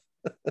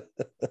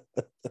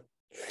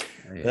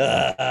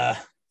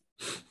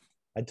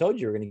 I told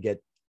you were going to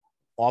get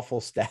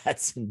awful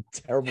stats and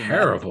terrible.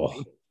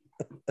 Terrible.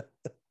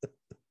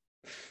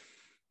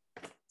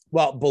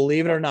 Well,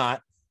 believe it or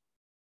not,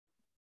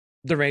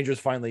 the Rangers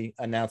finally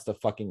announced a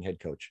fucking head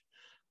coach,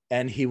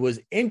 and he was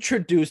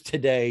introduced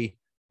today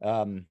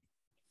as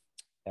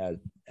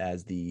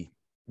the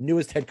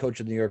newest head coach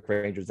of the New York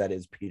Rangers. That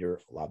is Peter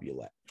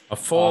Laviolette. A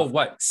full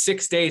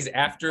 6 days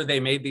after they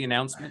made the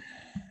announcement?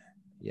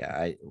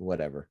 Yeah,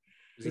 whatever.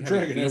 Was he They're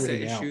having dragging visa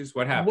everything out. issues?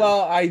 What happened?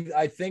 Well,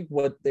 I think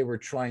what they were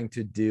trying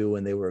to do,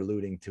 and they were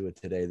alluding to it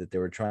today, that they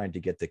were trying to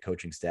get the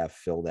coaching staff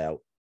filled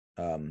out,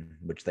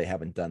 which they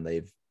haven't done.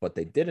 But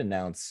they did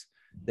announce,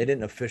 they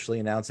didn't officially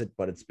announce it,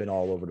 but it's been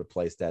all over the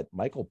place that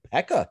Michael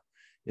Pekka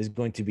is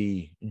going to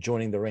be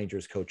joining the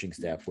Rangers coaching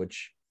staff,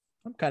 which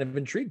I'm kind of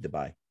intrigued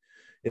by.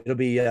 It'll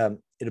be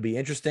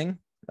interesting.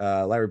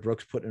 Larry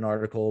Brooks put an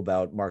article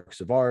about Mark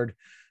Savard,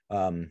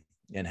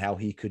 and how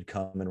he could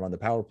come and run the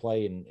power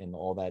play and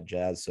all that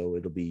jazz. So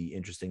it'll be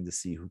interesting to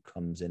see who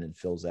comes in and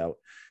fills out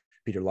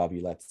Peter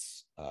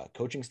Laviolette's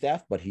coaching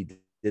staff. But he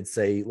did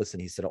say,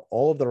 listen, he said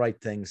all of the right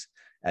things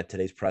at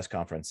today's press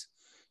conference.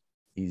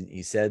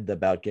 He said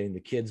about getting the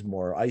kids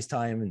more ice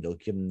time, and they'll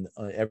give them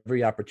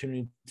every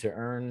opportunity to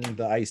earn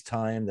the ice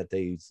time that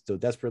they so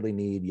desperately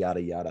need,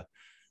 yada, yada.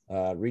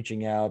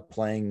 Reaching out,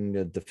 playing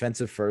the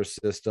defensive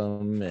first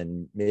system,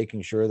 and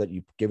making sure that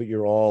you give it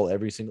your all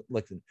every single.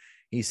 Like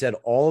he said,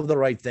 all of the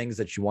right things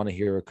that you want to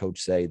hear a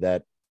coach say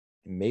that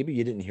maybe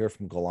you didn't hear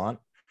from Gallant,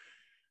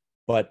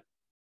 but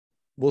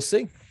we'll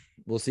see.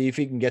 We'll see if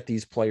he can get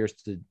these players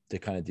to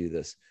kind of do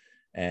this.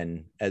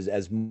 And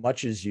as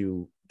much as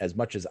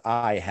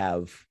I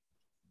have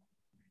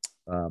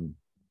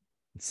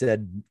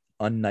said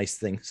unnice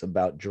things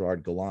about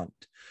Gerard Gallant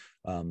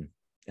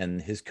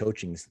and his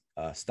coaching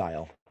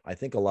style, I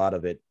think a lot,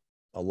 has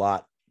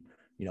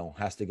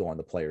to go on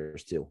the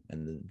players too,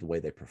 and the way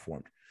they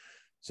performed.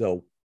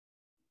 So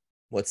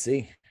let's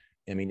see.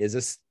 I mean,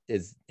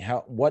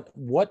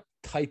 what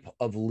type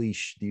of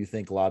leash do you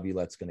think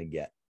Laviolette's going to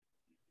get?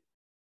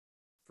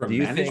 From Do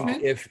you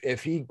management? think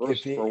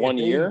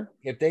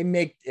if they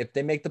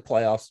make the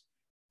playoffs,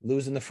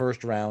 lose in the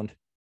first round,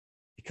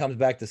 he comes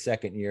back the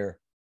second year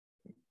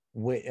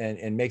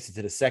and makes it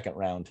to the second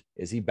round,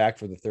 is he back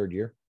for the third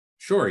year?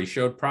 Sure, he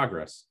showed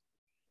progress.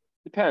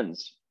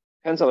 Depends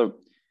on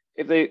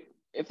if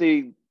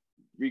they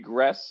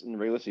regress in the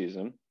regular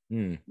season,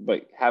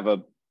 but have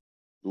a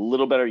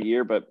little better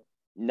year, but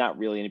not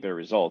really any better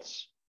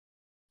results.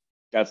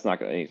 That's not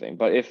going to anything.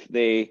 But if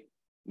they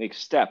make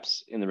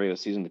steps in the regular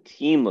season, the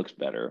team looks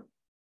better.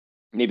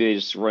 Maybe they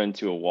just run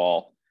into a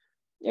wall.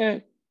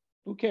 Yeah,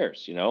 who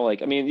cares?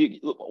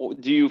 Do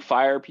you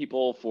fire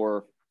people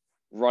for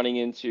running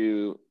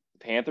into the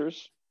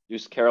Panthers?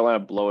 Does Carolina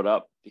blow it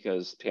up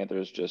because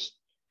Panthers just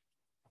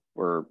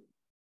were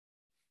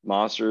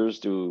monsters?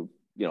 Do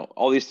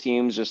all these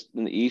teams just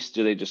in the East,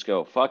 do they just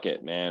go, fuck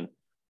it, man?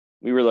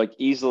 We were like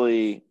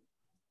easily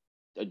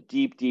a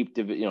deep,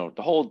 the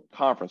whole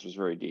conference was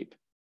very deep.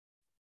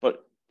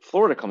 But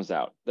Florida comes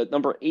out, that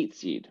number 8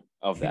 seed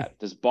of that.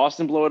 Does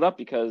Boston blow it up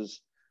because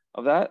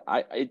of that?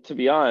 To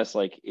be honest,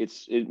 like it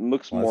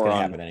looks more gonna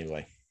on happen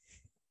anyway.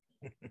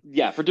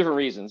 Yeah, for different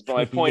reasons. But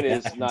my point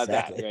is not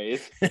exactly that,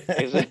 right?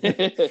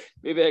 It's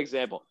maybe an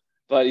example.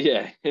 But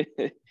yeah,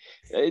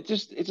 it's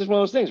just one of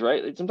those things,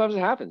 right? Sometimes it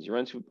happens. You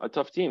run into a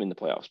tough team in the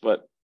playoffs.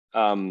 But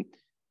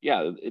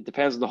yeah, it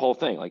depends on the whole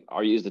thing. Like,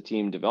 is the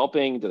team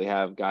developing? Do they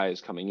have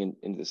guys coming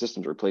into the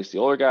system to replace the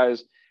older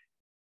guys?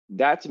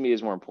 That to me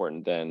is more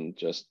important than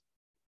just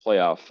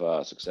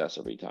playoff success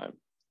every time.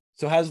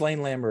 So has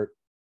Lane Lambert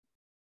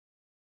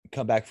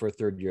come back for a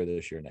third year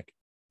this year, Nick?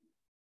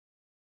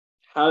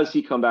 How does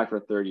he come back for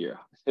a third year?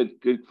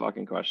 Good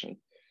fucking question.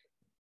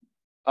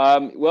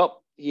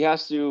 Well, he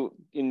has to,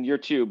 in year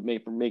 2,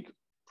 make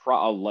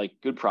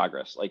good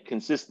progress, like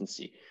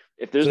consistency.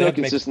 If there's no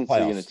consistency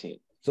in the team.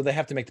 So they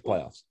have to make the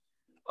playoffs.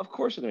 Of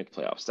course they're going to make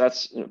the playoffs.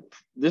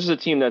 This is a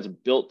team that's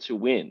built to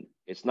win.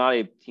 It's not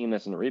a team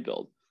that's in a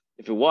rebuild.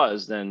 If it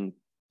was, then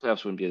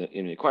playoffs wouldn't be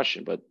in a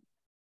question. But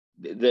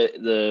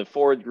the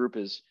forward group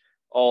is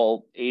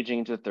all aging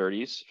into the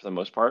 30s for the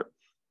most part,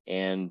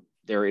 and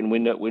they're in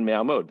win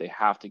now mode. They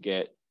have to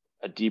get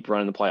a deep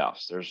run in the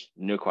playoffs. There's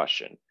no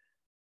question.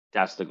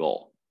 That's the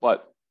goal.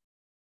 But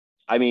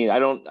I mean,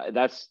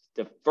 that's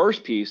the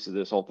first piece of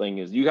this whole thing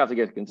is you have to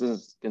get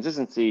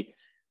consistency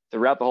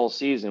throughout the whole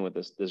season with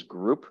this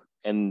group.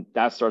 And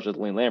that starts with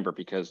Lane Lambert,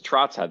 because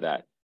Trotz had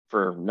that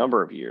for a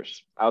number of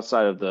years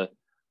outside of the,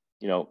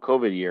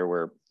 COVID year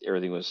where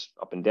everything was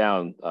up and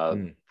down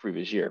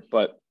previous year.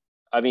 But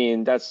I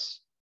mean, that's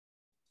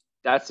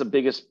the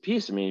biggest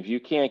piece. I mean, if you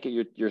can't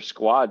get your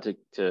squad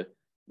to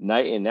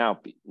night in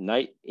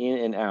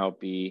and out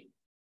be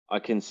a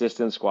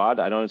consistent squad,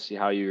 I don't see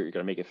how you're going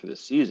to make it through the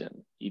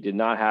season. You did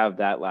not have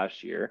that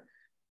last year.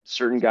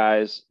 Certain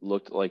guys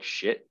looked like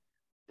shit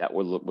that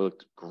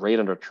looked great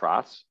under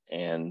Trotz,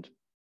 and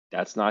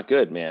that's not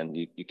good, man.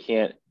 You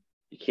can't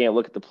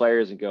look at the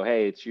players and go,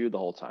 hey, it's you the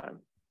whole time,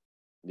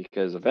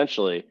 because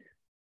eventually,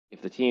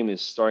 if the team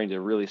is starting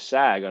to really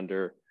sag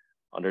under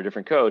a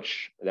different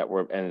coach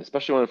and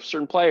especially when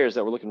certain players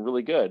that were looking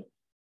really good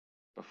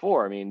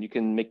before, I mean, you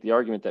can make the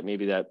argument that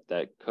maybe that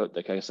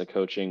kind of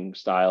coaching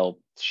style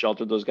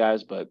sheltered those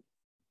guys, but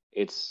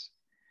I think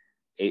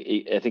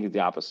it's the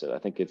opposite. I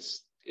think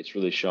it's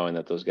really showing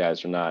that those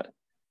guys are not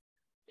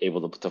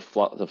able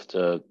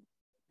to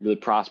really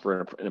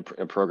prosper in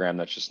a program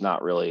that's just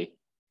not really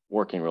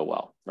working real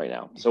well right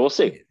now. So we'll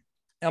see.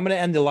 I'm going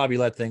to end the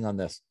Laviolette thing on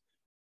this.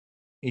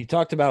 He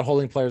talked about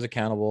holding players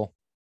accountable,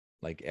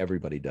 like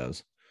everybody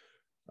does.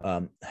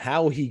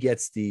 How he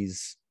gets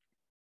these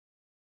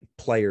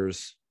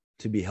players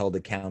to be held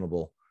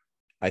accountable,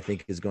 I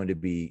think, is going to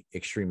be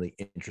extremely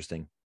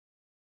interesting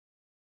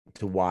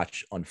to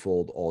watch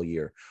unfold all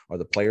year. Are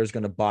the players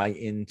going to buy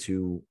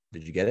into?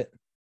 Did you get it?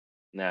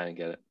 No, I didn't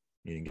get it.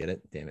 You didn't get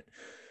it? Damn it.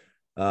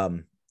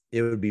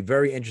 It would be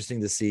very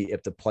interesting to see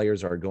if the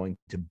players are going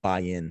to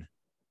buy in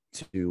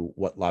to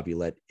what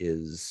Laviolette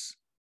is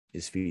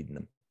feeding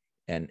them,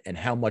 and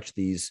how much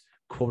these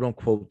quote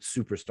unquote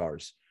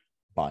superstars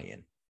buy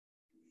in.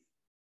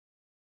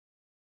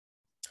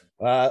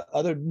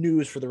 Other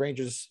news for the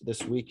Rangers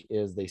this week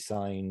is they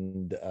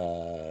signed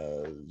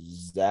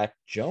Zach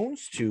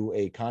Jones to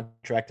a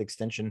contract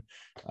extension.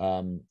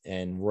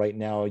 And right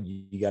now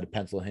you got to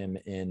pencil him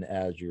in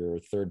as your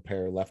third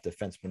pair left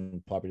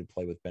defenseman, probably to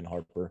play with Ben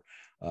Harper.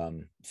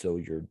 So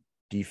your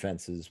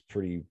defense is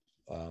pretty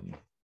well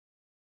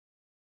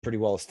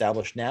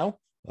established now.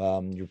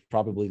 You're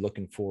probably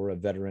looking for a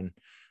veteran,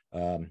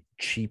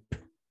 cheap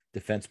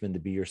defenseman to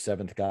be your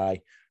seventh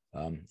guy.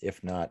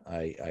 If not,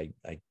 I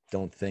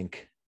don't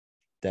think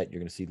that you're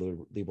going to see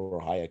Libor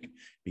Hayek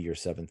be your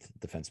seventh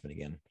defenseman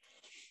again.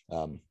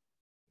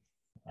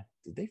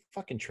 Did they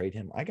fucking trade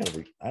him? I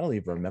don't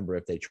even remember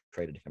if they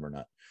traded him or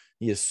not.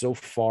 He is so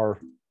far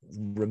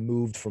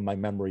removed from my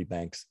memory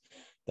banks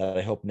that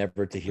I hope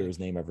never to hear his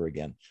name ever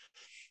again.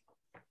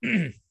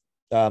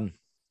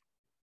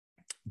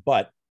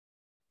 But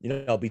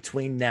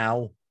between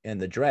now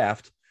and the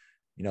draft,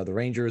 the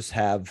Rangers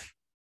have,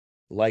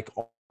 like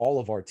all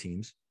of our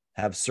teams,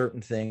 have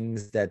certain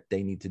things that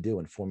they need to do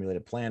and formulate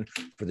a plan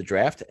for the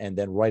draft. And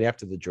then right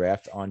after the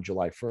draft on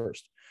July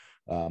 1st.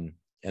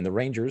 And the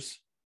Rangers,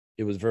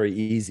 it was very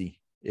easy.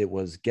 It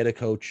was get a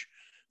coach,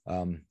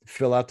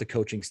 fill out the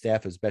coaching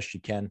staff as best you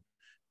can,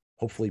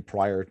 hopefully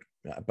prior.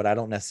 But I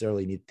don't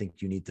necessarily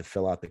think you need to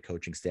fill out the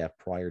coaching staff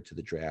prior to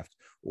the draft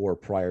or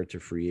prior to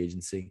free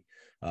agency.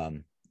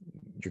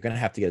 You're going to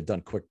have to get it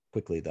done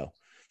quickly though.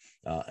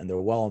 And they're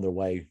well on their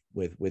way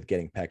with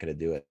getting Pekka to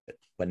do it.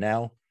 But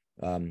now,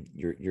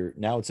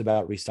 now it's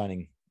about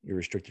re-signing your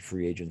restricted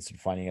free agents and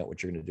finding out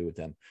what you're going to do with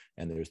them.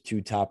 And there's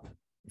two top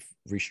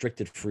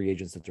restricted free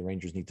agents that the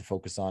Rangers need to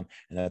focus on,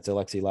 and that's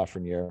Alexis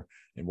Lafreniere,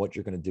 and what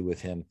you're going to do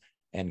with him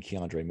and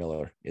Keandre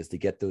Miller is to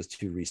get those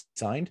two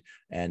re-signed.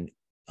 And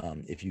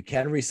if you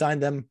can re-sign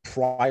them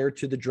prior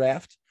to the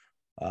draft,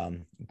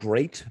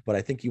 great. But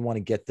I think you want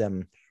to get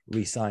them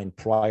re-signed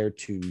prior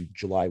to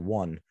July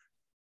 1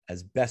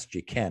 as best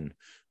you can.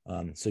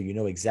 So you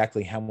know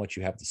exactly how much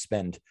you have to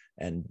spend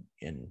and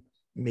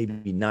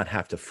maybe not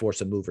have to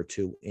force a move or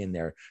two in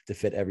there to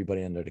fit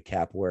everybody under the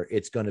cap where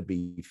it's going to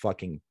be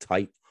fucking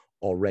tight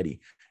already.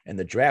 And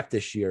the draft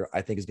this year,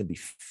 I think, is going to be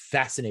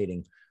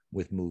fascinating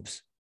with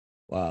moves,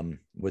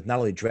 with not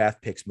only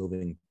draft picks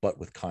moving, but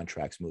with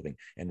contracts moving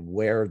and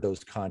where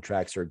those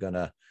contracts are going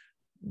to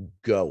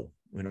go.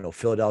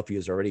 Philadelphia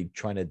is already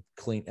trying to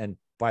clean. And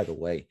by the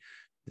way,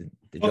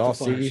 did y'all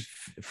see?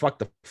 Fuck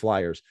the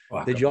Flyers.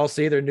 Wow. Did y'all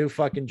see their new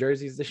fucking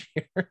jerseys this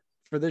year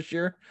for this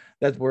year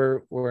that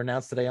were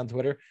announced today on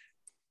Twitter?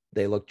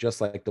 They look just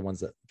like the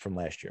ones from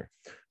last year.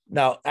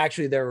 Now,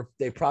 actually,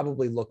 they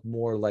probably look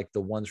more like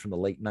the ones from the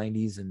late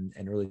 90s and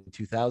early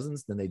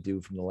 2000s than they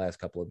do from the last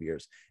couple of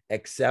years,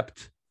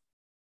 except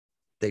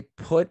they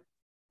put,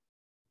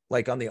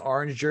 like on the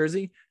orange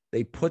jersey,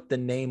 they put the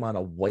name on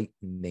a white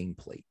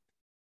nameplate.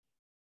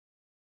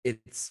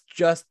 It's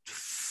just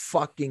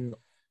fucking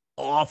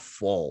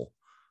awful.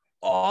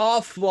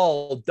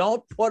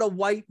 Don't put a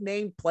white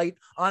nameplate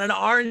on an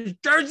orange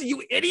jersey,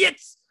 you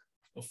idiots.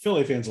 Well,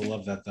 Philly fans will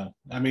love that, though.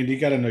 I mean, you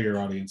got to know your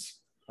audience.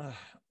 That's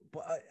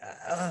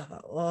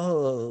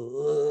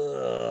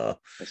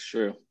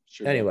true.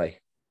 Anyway,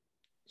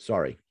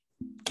 sorry,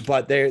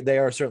 but they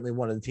are certainly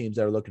one of the teams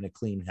that are looking to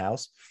clean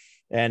house.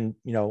 And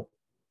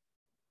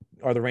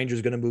are the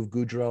Rangers going to move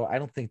Goudreau? I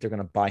don't think they're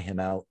going to buy him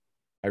out.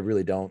 I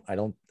really don't.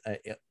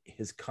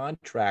 His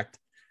contract,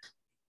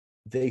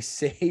 they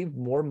saved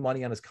more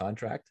money on his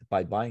contract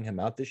by buying him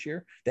out this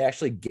year. They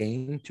actually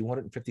gained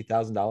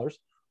 $250,000.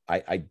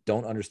 I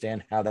don't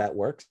understand how that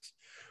works.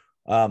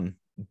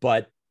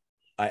 But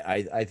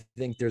I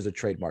think there's a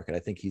trade market. I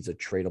think he's a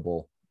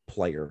tradable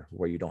player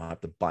where you don't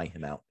have to buy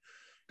him out.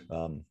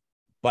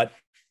 But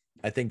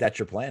I think that's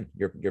your plan.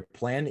 Your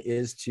plan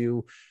is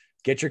to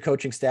get your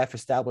coaching staff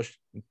established,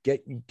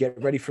 get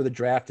ready for the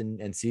draft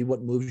and see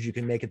what moves you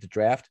can make at the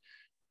draft.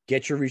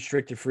 Get your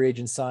restricted free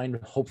agent signed,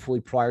 hopefully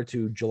prior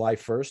to July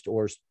 1st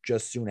or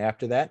just soon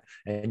after that,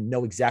 and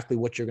know exactly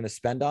what you're going to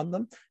spend on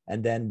them.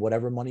 And then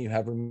whatever money you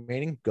have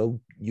remaining, go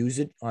use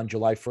it on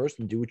July 1st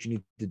and do what you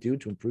need to do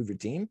to improve your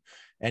team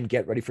and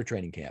get ready for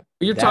training camp.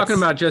 You're talking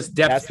about just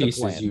depth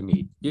pieces you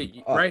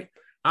need, right?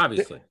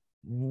 Obviously.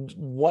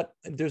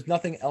 There's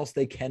nothing else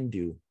they can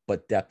do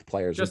but depth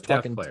players. Just we're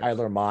talking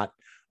Tyler Mott,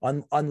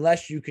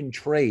 unless you can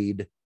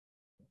trade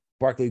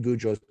Barclay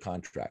Goodrow's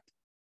contract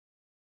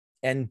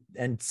and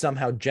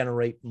somehow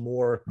generate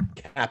more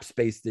cap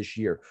space this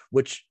year,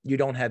 which you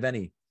don't have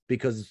any,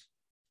 because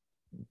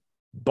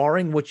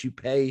barring what you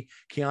pay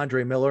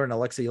Keandre Miller and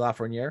Alexis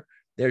Lafreniere,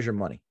 there's your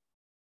money.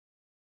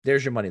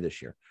 There's your money this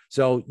year.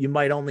 So you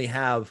might only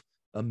have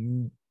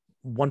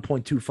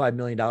 $1.25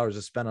 million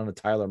to spend on a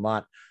Tyler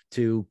Mott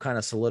to kind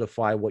of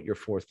solidify what your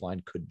fourth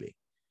line could be.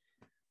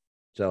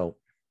 So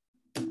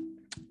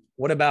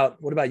what about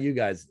you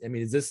guys? I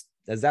mean, is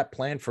that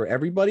planned for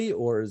everybody,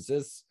 or is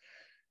this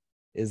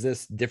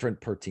different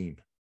per team?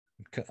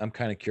 I'm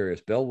kind of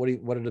curious. Bill,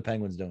 what are the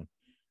Penguins doing?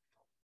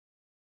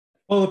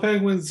 Well, the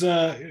Penguins,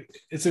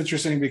 it's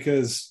interesting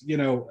because,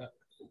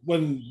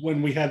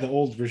 when we had the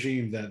old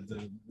regime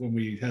when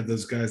we had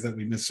those guys that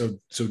we missed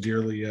so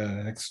dearly,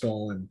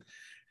 Hextall and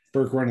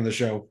Burke running the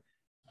show,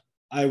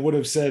 I would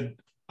have said,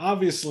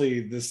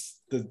 obviously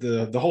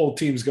the whole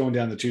team's going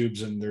down the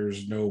tubes and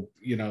there's no,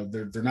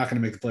 they're not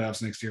going to make the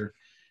playoffs next year.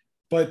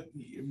 But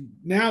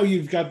now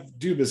you've got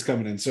Dubas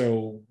coming in.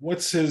 So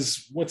what's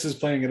his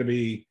plan going to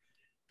be?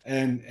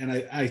 And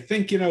I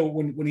think,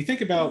 when you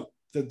think about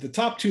the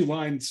top two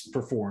lines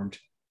performed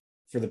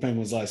for the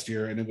Penguins last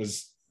year, and it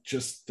was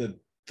just the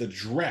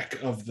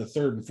dreck of the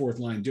third and fourth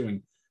line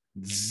doing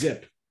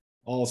zip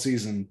all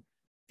season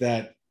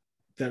that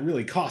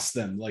really cost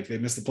them. Like, they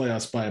missed the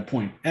playoffs by a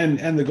point,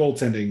 and the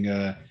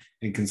goaltending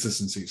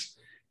inconsistencies.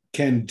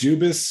 Can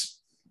Dubas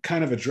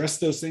kind of address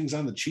those things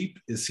on the cheap?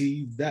 Is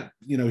he that,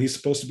 he's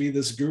supposed to be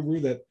this guru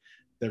that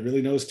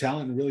really knows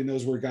talent and really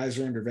knows where guys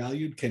are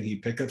undervalued? Can he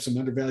pick up some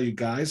undervalued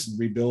guys and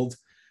rebuild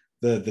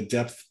the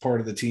depth part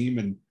of the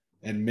team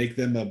and make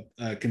them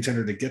a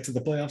contender to get to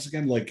the playoffs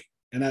again?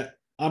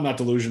 I'm not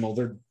delusional.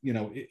 They're,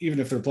 even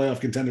if they're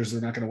playoff contenders,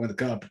 they're not going to win the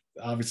cup.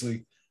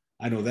 Obviously,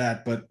 I know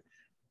that, but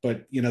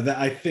that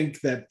I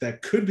think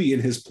that could be in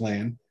his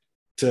plan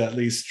to at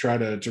least try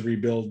to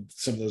rebuild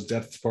some of those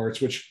depth parts,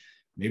 which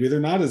maybe they're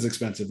not as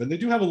expensive, and they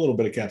do have a little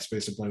bit of cap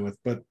space to play with.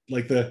 But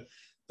like the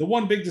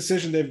one big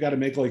decision they've got to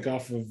make, like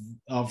off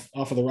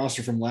of the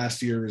roster from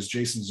last year, is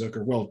Jason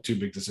Zucker. Well, two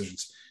big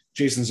decisions: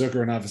 Jason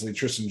Zucker and obviously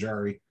Tristan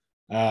Jarry.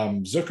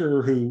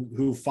 Zucker,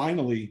 who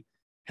finally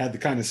had the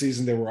kind of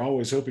season they were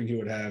always hoping he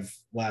would have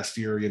last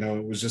year.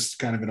 It was just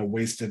kind of in a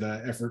wasted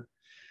effort.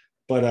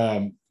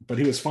 But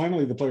he was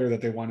finally the player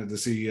that they wanted to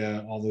see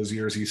all those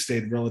years. He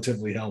stayed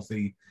relatively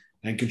healthy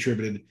and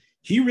contributed.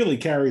 He really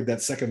carried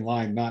that second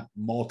line, not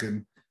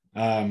Malkin.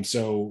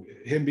 So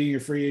him being a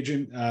free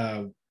agent,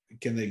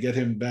 can they get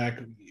him back?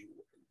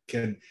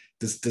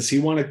 Does he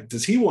want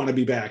to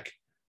be back?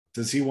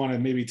 Does he want to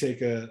maybe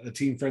take a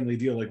team friendly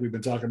deal like we've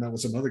been talking about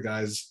with some other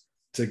guys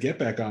to get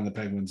back on the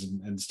Penguins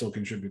and still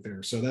contribute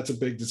there? So that's a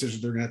big decision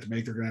they're going to have to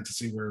make. They're going to have to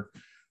see where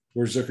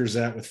Zucker's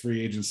at with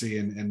free agency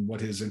and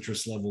what his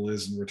interest level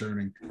is in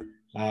returning.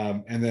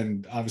 And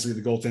then obviously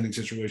the goaltending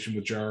situation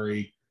with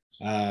Jarry.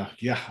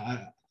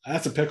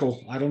 That's a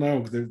pickle. I don't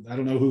know. I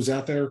don't know who's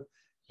out there.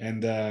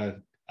 And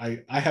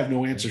I have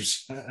no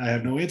answers. I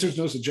have no answers,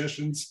 no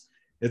suggestions.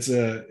 It's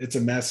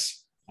a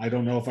mess. I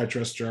don't know if I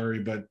trust Jarry,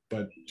 but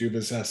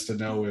Dubas has to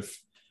know if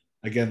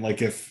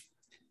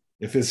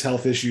his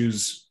health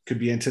issues could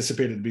be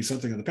anticipated to be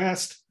something in the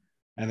past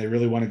and they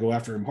really want to go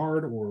after him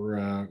hard,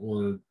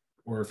 or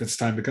if it's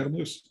time to cut him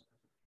loose.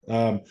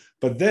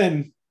 But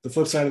then the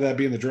flip side of that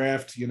being the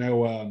draft, you don't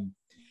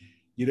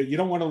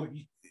want to.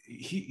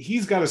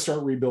 He's got to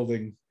start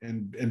rebuilding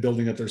and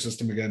building up their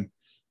system again.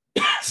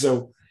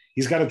 So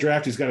he's got to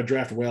draft. He's got to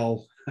draft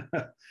well,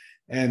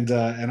 and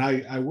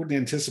I wouldn't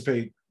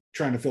anticipate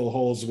trying to fill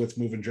holes with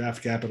moving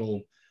draft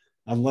capital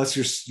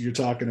unless you're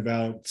talking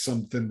about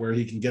something where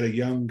he can get a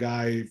young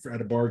guy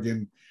at a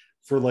bargain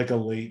for like a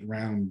late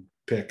round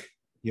pick.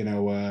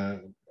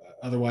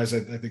 Otherwise, I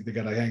think they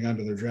got to hang on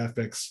to their draft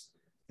picks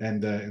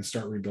and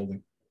start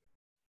rebuilding.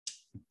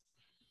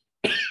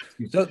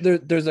 So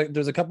there's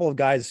a couple of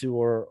guys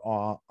who are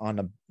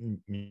on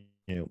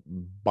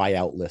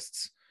buyout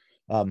lists.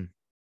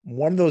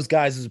 One of those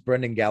guys is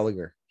Brendan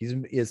Gallagher.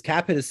 His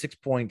cap hit is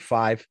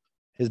 6.5.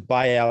 His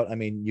buyout, I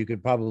mean, you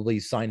could probably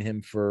sign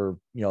him for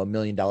 $1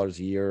 million a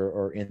year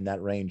or in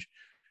that range.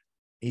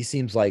 He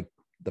seems like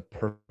the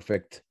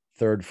perfect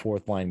third,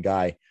 fourth line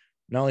guy,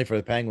 not only for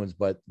the Penguins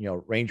but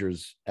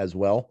Rangers as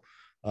well.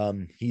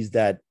 He's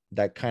that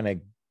kind of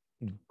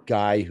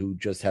guy who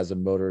just has a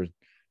motor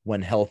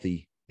when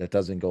healthy that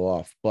doesn't go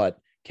off, but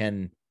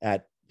can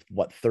at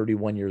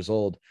 31 years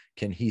old,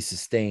 can he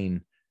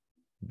sustain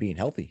being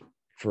healthy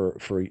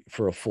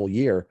for a full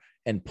year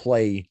and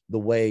play the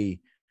way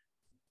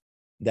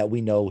that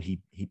we know he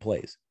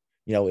plays?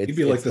 He'd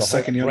be like the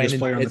second youngest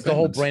player on the Penguins. It's the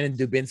whole Brandon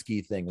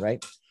Dubinsky thing,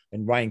 right?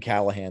 And Ryan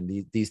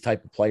Callahan, these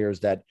type of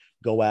players that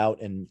go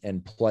out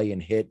and play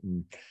and hit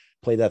and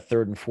play that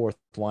third and fourth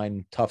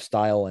line tough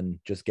style and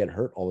just get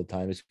hurt all the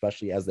time,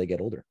 especially as they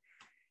get older.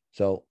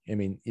 So, I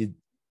mean,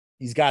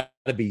 he's got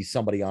to be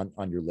somebody on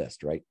your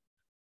list, right?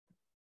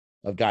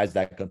 Of guys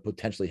that could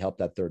potentially help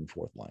that third and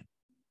fourth line.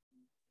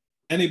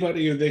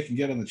 Anybody who they can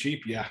get on the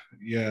cheap,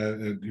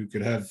 who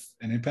could have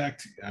an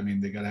impact. I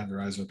mean, they got to have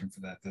their eyes open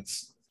for that.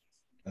 That's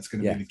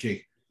going to be the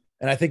key.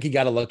 And I think you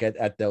got to look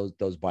at those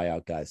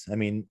buyout guys. I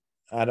mean,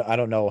 I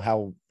don't know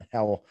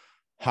how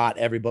hot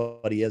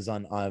everybody is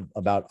on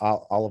about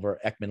Oliver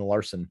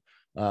Ekman-Larsson,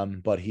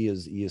 but he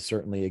is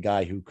certainly a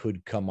guy who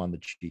could come on the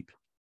cheap.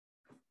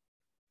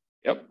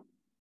 Yep.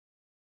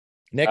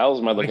 Nick,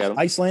 Isles might look at him.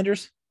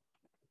 Icelanders.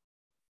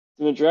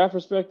 From the draft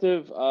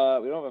perspective, we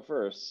don't have a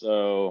first,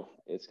 so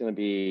it's going to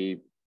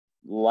be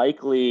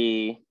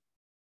likely.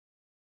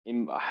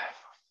 What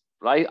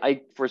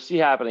I foresee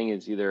happening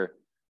is either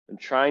I'm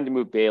trying to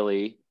move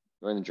Bailey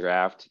during the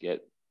draft to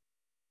get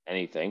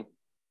anything.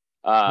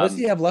 What does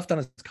he have left on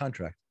his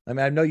contract? I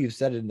mean, I know you've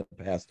said it in the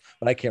past,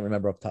 but I can't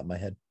remember off the top of my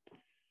head.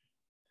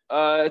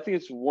 I think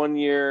it's 1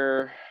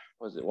 year.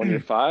 Was it 1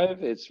 year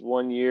 5? It's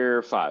 1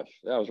 year 5.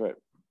 That was right.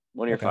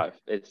 1 year 5.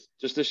 It's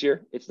just this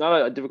year. It's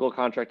not a difficult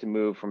contract to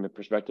move from the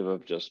perspective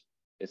of just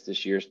it's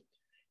this year's.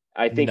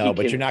 I think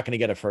but you're not going to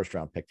get a first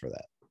round pick for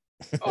that.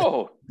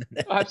 Oh,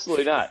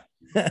 absolutely not.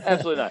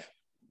 Absolutely not.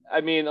 I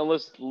mean,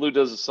 unless Lou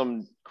does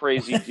some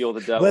crazy deal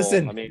with the devil.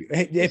 Listen, I mean,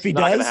 if he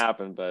not does, going to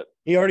happen. But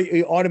he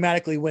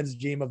automatically wins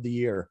GM of the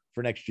year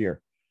for next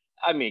year.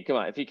 I mean, come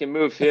on. If he can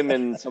move him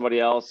and somebody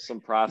else,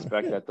 some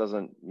prospect that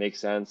doesn't make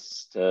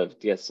sense to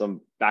get some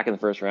back in the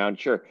first round,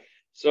 sure.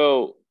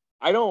 So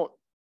I don't.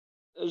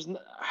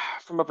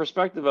 From a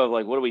perspective of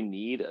like, what do we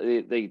need?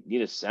 They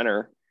need a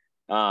center,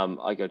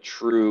 like a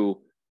true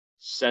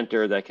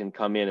center that can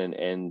come in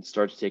and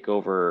start to take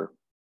over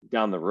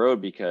down the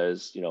road,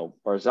 because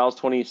Barzal's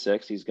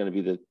 26. He's going to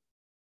be the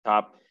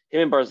top.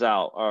 Him and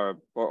Barzal or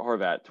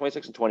Horvat,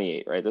 26 and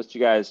 28, right? Those two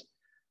guys,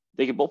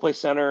 they can both play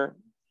center.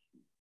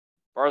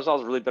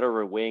 Barzal's really better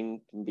over a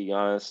wing, to be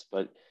honest,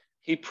 but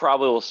he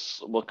probably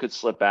could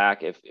slip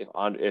back if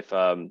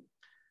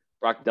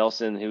Brock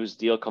Nelson, whose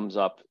deal comes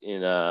up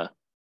in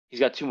he's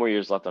got 2 more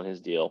years left on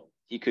his deal.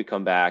 He could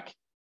come back.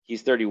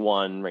 He's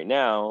 31 right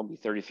now. He'll be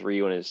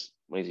 33 when he's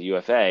a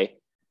UFA,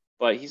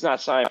 but he's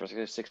not signed for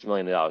 $60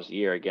 million a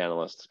year again,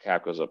 unless the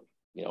cap goes up,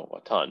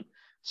 a ton.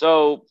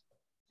 So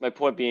my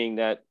point being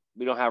that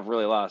we don't have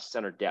really a lot of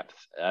center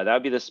depth. That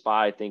would be the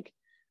spot I think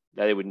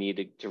that they would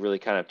need to really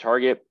kind of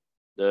target.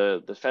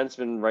 The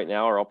defensemen right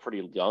now are all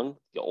pretty young.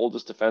 The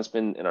oldest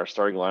defenseman in our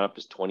starting lineup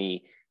is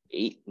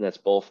 28, and that's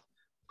both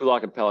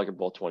Kulak and Pelech are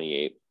both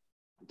 28.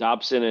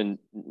 Dobson and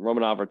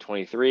Romanov are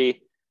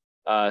 23.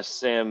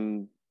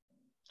 Sam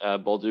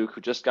Bolduc,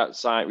 who just got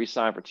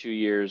re-signed for 2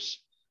 years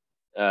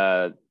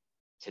today.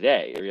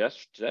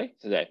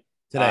 Today.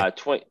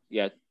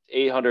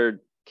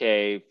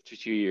 800K for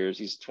 2 years.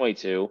 He's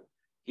 22.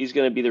 He's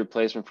going to be the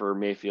replacement for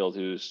Mayfield,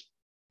 who's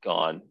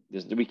gone.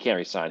 We can't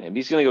re-sign him.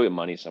 He's going to go get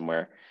money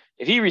somewhere.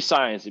 If he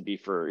resigns, it'd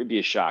be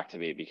a shock to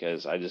me,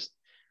 because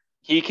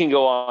he can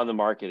go on the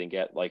market and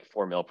get like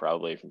 $4 million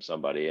probably from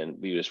somebody,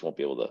 and we just won't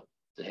be able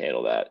to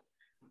handle that.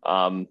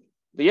 But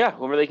yeah,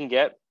 whoever they can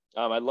get,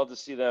 I'd love to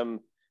see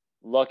them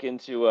luck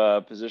into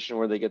a position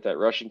where they get that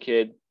Russian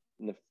kid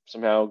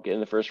somehow get in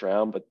the first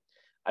round. But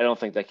I don't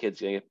think that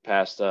kid's going to get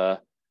past the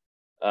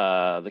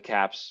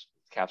Caps.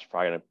 Caps are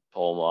probably going to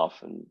pull him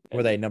off. And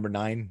were they number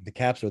 9? The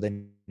Caps, or were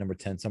they number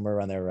 10, somewhere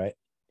around there, right?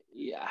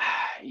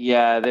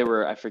 Yeah, they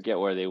were. I forget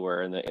where they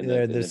were in the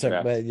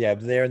draft. But yeah,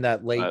 they're in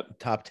that late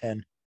top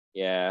 10.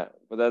 Yeah,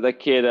 but that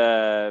kid,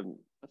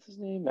 what's his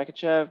name?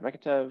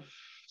 Makachev,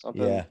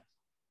 something.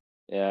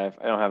 Yeah,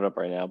 I don't have it up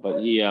right now,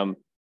 but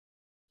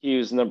he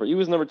was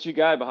number 2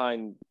 guy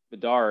behind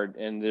Bedard,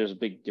 and there's a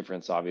big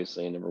difference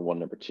obviously in number 1,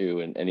 number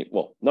 2, and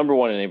number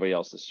 1 and anybody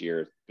else this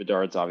year.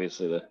 Bedard's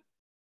obviously the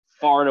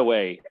far and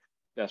away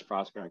best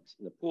prospect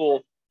in the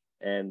pool,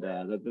 and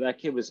that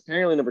kid was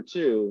apparently number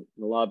 2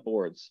 in a lot of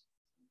boards,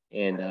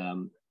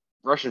 and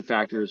Russian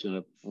factor is going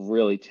to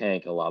really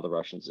tank a lot of the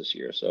Russians this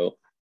year, so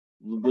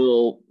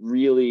will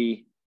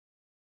really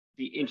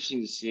be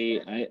interesting to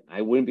see.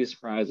 I wouldn't be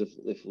surprised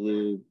if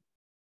Lou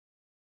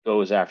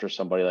goes after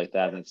somebody like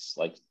that. That's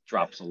like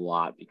drops a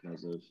lot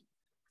because of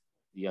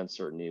the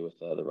uncertainty with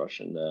the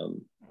Russian.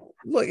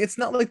 Look, it's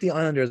not like the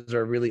Islanders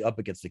are really up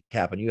against the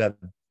cap, and you have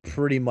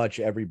pretty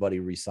much everybody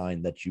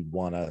re-signed that you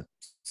want to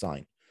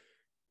sign.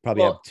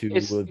 Probably have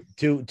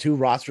two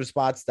roster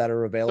spots that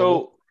are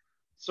available.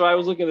 So I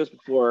was looking at this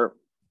before.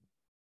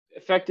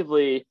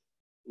 Effectively,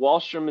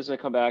 Wallstrom is going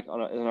to come back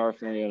on an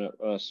RFA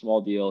on a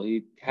small deal.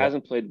 He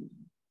hasn't played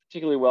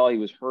particularly well. He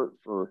was hurt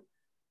for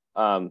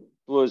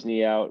blew his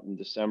knee out in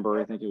December,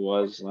 I think it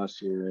was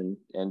last year,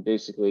 and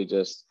basically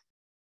just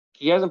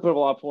he hasn't put up a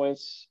lot of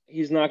points.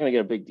 He's not going to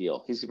get a big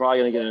deal. He's probably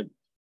going to get a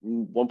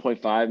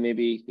 1.5,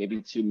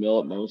 maybe 2 mil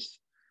at most,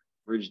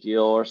 bridge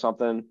deal or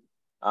something.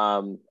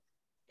 And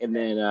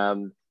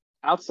then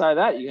outside of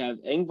that, you have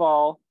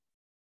Engvall,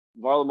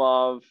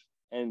 Varlamov,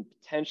 and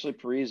potentially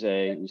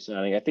Parise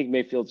resigning. I think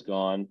Mayfield's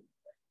gone.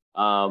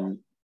 And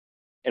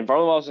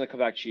Varlamov's going to come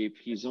back cheap.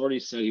 He's already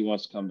said he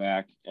wants to come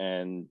back,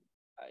 and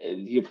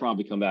he'll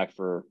probably come back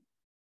for,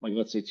 like,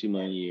 let's say $2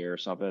 million a year or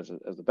something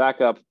as a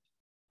backup.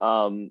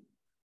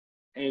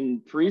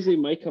 And Parise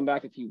might come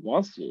back if he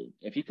wants to.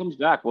 If he comes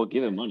back, we'll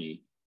give him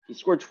money. He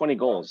scored 20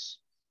 goals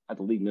at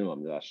the league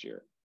minimum last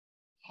year.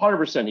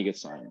 100% he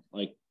gets signed.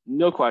 Like,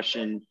 no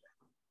question.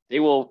 They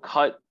will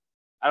cut.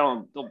 I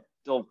don't know.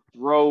 They'll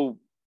throw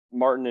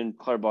Martin and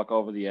Clutterbuck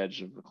over the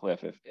edge of the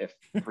cliff if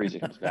Parise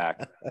comes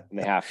back, and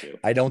they have to.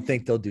 I don't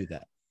think they'll do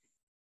that.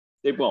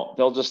 They won't.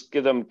 They'll just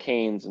give them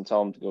canes and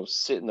tell them to go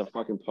sit in the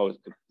fucking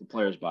the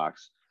player's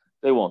box.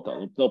 They won't,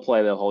 though. They'll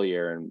play the whole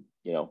year and,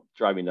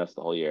 drive me nuts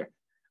the whole year.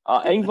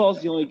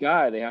 Engvall's the only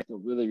guy they have to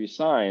really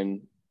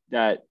resign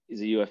that is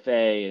a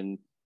UFA. And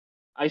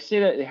I say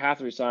that they have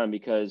to resign him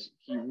because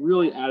he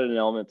really added an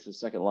element to the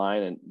second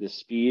line, and the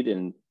speed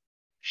and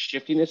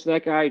shiftiness of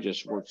that guy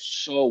just worked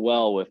so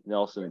well with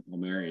Nelson and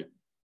Palmieri.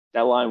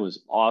 That line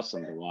was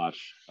awesome to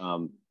watch.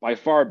 By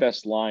far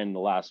best line in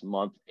the last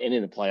month and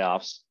in the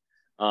playoffs.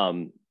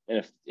 And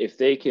if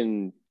they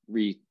can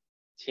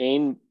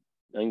retain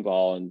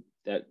Engvall and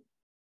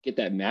get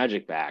that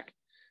magic back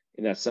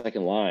in that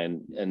second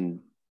line, and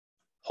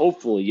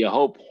hopefully you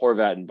hope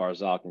Horvat and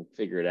Barzal can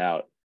figure it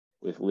out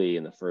with Lee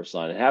in the first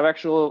line and have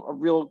actual a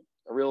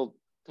real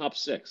top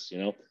six.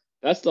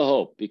 That's the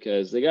hope,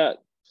 because they got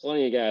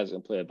plenty of guys that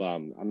can play at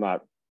bottom. I'm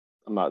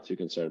not too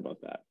concerned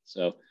about that.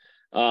 So,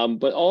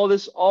 but all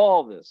this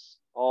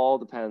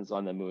depends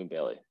on them moving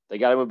Bailey. They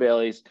got to move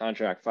Bailey's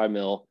contract, $5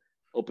 million,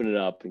 open it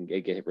up and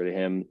get rid of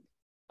him.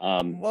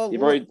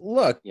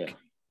 Look, yeah.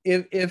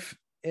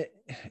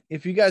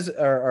 If you guys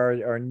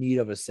are in need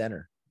of a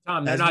center,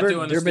 Tom, they're not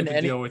doing this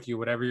stupid deal with you.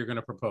 Whatever you're going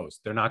to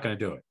propose, they're not going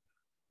to do it.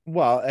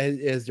 Well,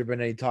 has there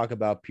been any talk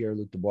about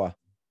Pierre-Luc Dubois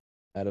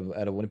out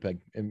of Winnipeg,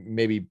 and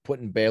maybe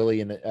putting Bailey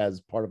in as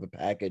part of a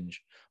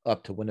package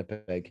up to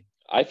Winnipeg?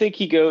 I think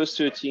he goes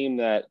to a team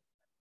that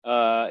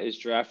is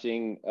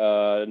drafting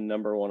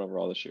number 1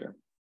 overall this year.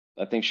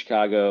 I think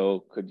Chicago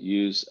could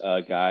use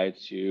a guy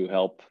to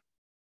help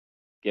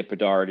get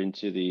Bedard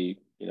into the,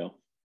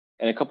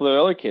 and a couple of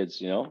other kids,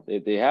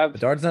 they have.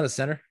 Bedard's not a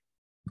center.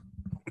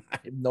 I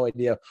have no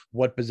idea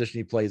what position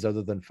he plays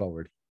other than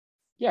forward.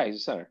 Yeah, he's a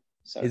center.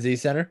 Is he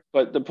center?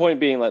 But the point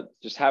being, like,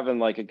 just having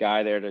like a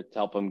guy there to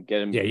help him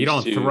get him. Yeah, you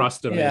don't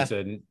thrust him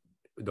into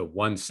the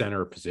one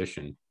center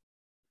position.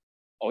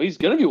 Oh, he's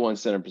gonna be one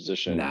center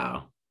position.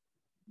 No.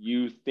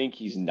 You think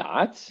he's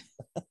not?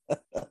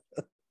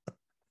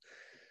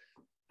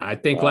 I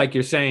think, like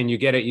you're saying, you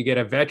get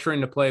a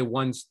veteran to play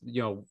once,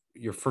 your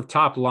for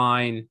top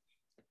line,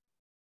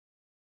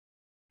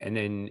 and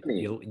then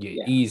you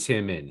ease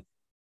him in.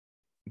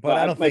 But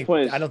I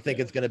don't think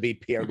it's going to be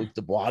Pierre-Luc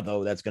Dubois,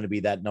 though. That's going to be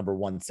that number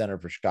 1 center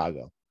for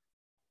Chicago.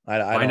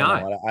 Why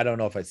not? I don't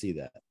know if I see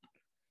that,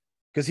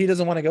 because he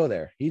doesn't want to go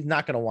there. He's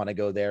not going to want to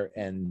go there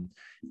and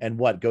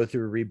go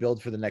through a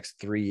rebuild for the next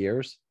 3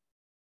 years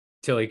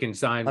till he can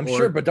sign. I'm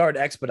sure Bedard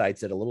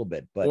expedites it a little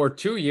bit, but or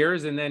 2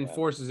 years and then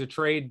forces a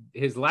trade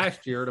his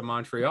last year to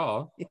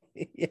Montreal.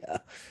 Yeah,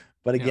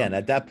 but again,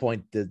 at that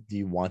point, do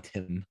you want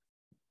him?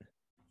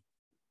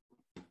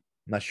 I'm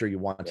not sure you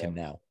want him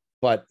now.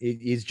 But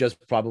he's just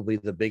probably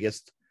the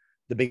biggest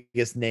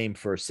name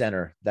for a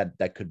center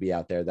that could be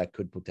out there that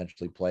could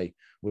potentially play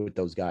with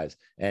those guys.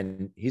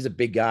 And he's a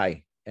big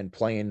guy, and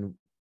playing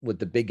with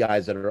the big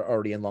guys that are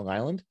already in Long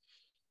Island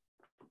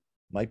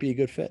might be a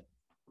good fit.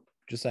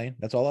 Just saying.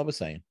 That's all I was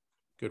saying.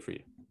 Good for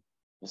you.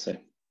 We'll see.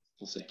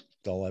 That's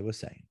all I was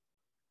saying.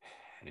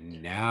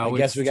 And now I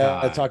guess we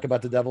got to talk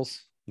about the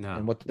Devils. No,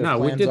 and what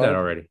we did that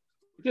already.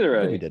 We did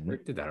already. No, we didn't. We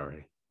did that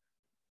already.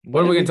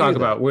 What are we going to talk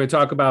about? We're going to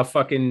talk about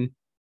fucking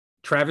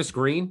Travis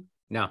Green?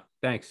 No,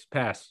 thanks.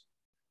 Pass.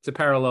 It's a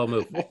parallel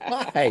move.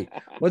 Why?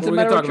 What's the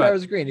matter with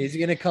Travis Green? Is he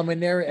going to come in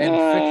there and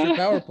fix your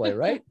power play,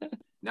 right?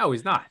 No,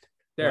 he's not.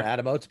 There.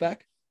 Adam Oates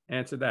back?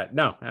 Answer that.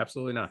 No,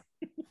 absolutely not.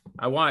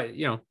 I want,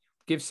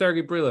 give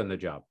Sergei Brilin the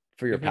job.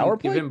 For your power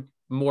play? Give him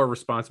more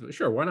responsibility.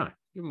 Sure, why not?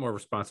 Give him more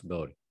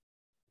responsibility.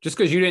 Just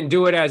because you didn't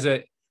do it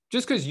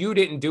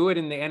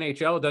in the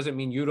NHL doesn't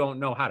mean you don't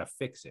know how to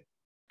fix it,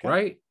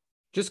 right?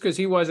 Just because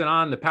he wasn't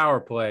on the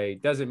power play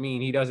doesn't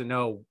mean he doesn't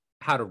know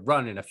how to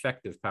run an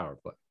effective power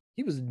play.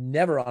 He was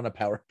never on a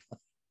power play.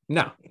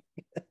 No.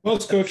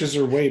 Most coaches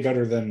are way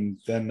better than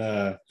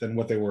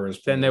what they were as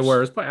players. Than they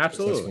were as players.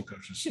 Absolutely.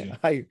 Coaches,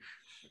 yeah.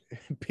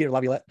 Peter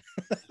Laviolette.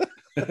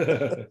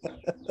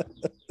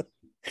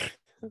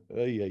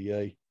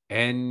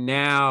 And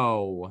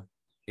now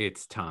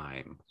it's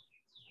time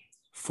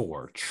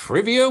for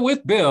Trivia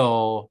with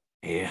Bill.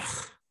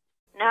 Ugh.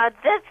 Now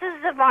this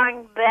is the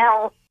wrong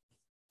Bill.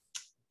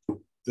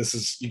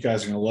 You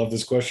guys are going to love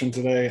this question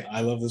today.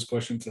 I love this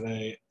question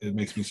today. It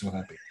makes me so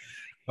happy.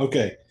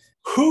 Okay.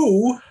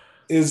 Who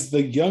is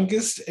the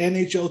youngest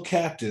NHL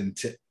captain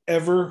to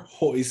ever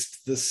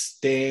hoist the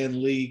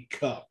Stanley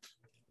Cup?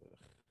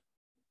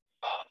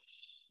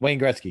 Wayne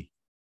Gretzky.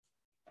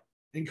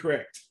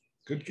 Incorrect.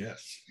 Good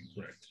guess.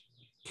 Incorrect.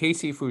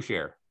 Casey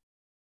Foucher.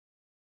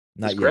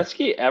 Not Is yet.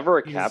 Gretzky ever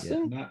a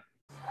captain? Not,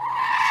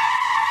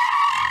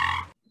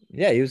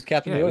 Yeah, he was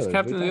captain Yeah, of he the was Oilers.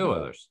 captain of the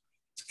Oilers.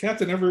 it's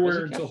captain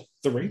everywhere Was he until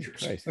the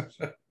Rangers. Christ.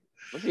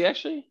 Was he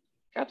actually He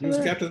captain was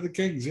there? captain of the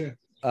Kings,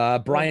 yeah.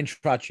 Brian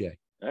Trottier.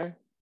 All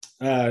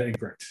right.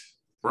 Incorrect.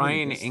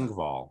 Brian Good guess.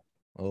 Engvall.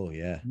 Oh,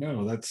 yeah.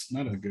 No, that's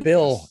not a good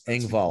Bill guess.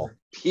 That's Engvall. incorrect.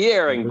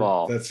 Pierre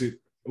Engvall. That's it.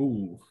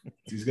 Ooh,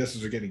 these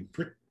guesses are getting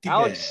pretty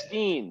Alex bad.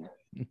 Steen.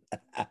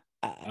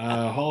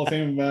 Hall of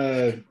Fame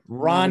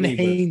Ron nominee,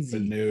 but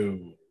Hainsey.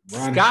 no.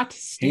 Ron Scott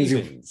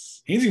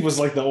Stevens. Hainsey was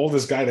like the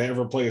oldest guy to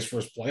ever play his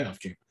first playoff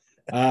game.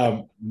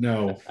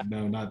 No,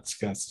 not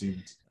Scott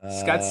Stevens.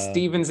 Scott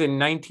Stevens in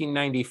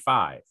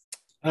 1995.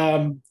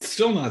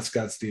 Still not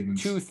Scott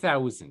Stevens.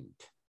 2000.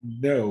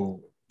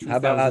 No, How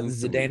about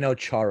 2003. Zdeno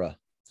Chara?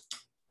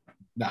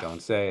 no,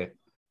 Don't say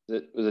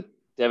it. Was it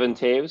Devin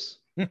Taves?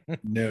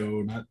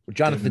 no, not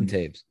Jonathan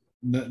Devin. Taves.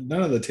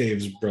 None of the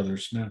Taves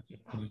brothers. No.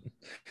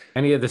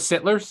 Any of the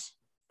Sittlers?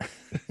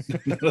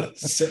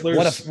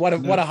 Settlers. What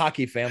a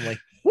hockey family.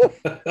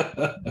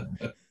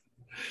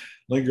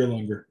 Linger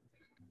longer.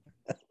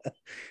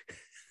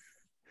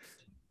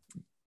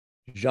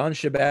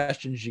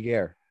 Jean-Sebastian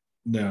Giguère.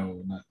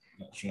 No, not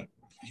sure.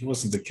 He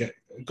wasn't the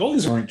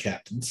goalies aren't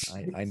captains.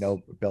 I know,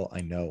 Bill.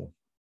 I know.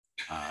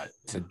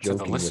 To the joking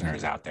with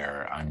listeners you. out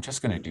there, I'm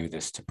just going to do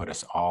this to put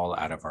us all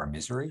out of our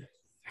misery.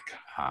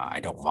 I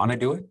don't want to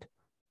do it,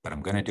 but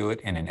I'm going to do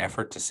it in an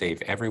effort to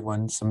save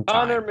everyone some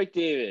time. Connor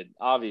McDavid,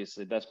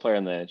 obviously best player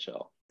in the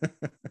NHL.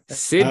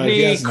 Sidney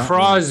he has not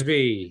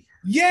Crosby.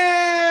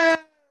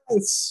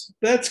 Yes,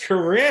 that's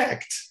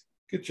correct.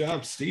 Good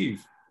job,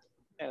 Steve.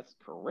 That's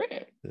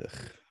correct. Ugh.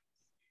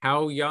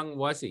 How young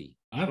was he?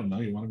 I don't know.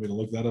 You wanted me to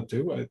look that up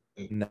too?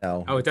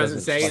 No. Oh, it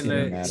doesn't say in fucking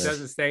the matter. it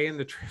doesn't say in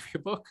the trivia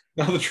book.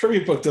 No, the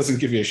trivia book doesn't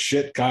give you a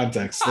shit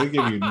context. They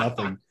give you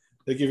nothing.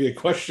 They give you a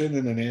question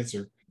and an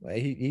answer.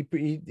 He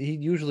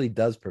usually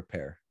does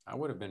prepare. That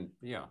would have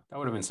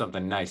been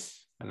something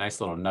nice, a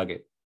nice little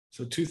nugget.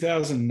 So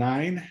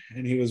 2009,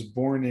 and he was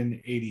born in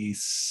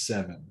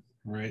 87.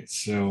 Right.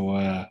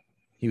 So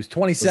He was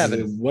 27.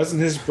 it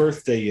wasn't his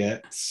birthday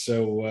yet.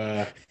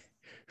 So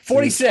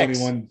 46.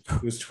 He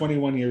was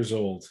 21 years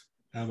old.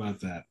 How about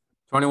that?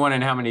 21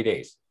 in how many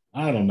days?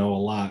 I don't know, a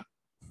lot.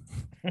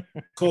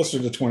 Closer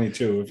to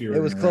 22 if you were.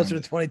 It was closer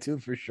to 22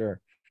 for sure.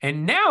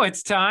 And now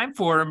it's time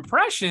for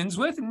impressions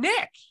with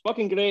Nick.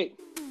 Fucking great.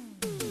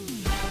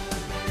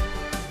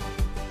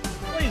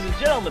 Ladies and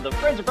gentlemen, the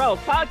Friends of Rivals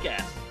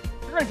podcast.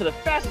 You're ready for the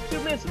fastest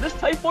 2 minutes of this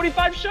Type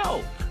 45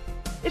 show.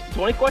 It's the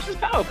 20 questions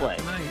power play.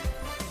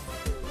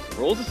 The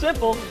rules are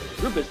simple.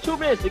 The group has 2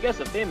 minutes to guess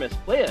a famous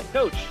player,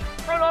 coach,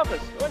 front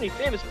office, or any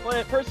famous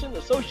player person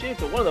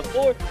associated with one of the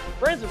 4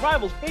 Friends and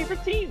Rivals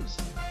favorite teams.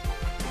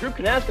 The group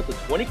can ask up to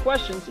 20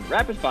 questions in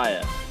rapid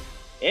fire.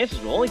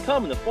 Answers will only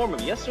come in the form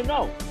of yes or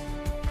no.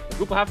 The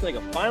group will have to make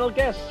a final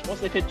guess once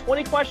they've hit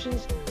 20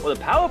 questions or the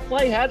power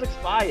play has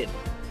expired.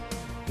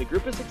 If the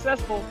group is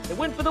successful, they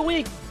win for the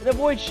week and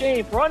avoid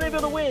shame for unable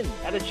to win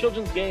at a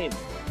children's game.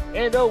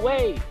 And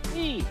away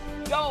we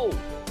go.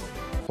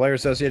 Player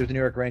associated with the New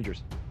York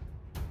Rangers.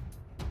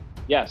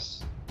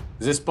 Yes.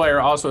 Is this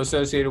player also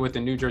associated with the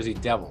New Jersey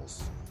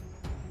Devils?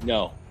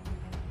 No.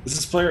 Is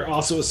this player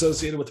also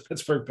associated with the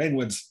Pittsburgh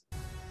Penguins?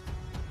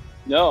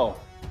 No.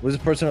 Was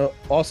this person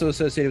also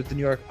associated with the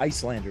New York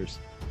Icelanders?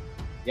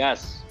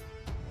 Yes.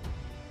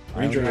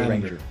 Ranger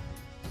Islander, Islander.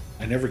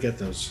 I never get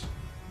those.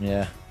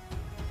 Yeah.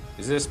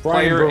 Is this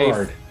Brian player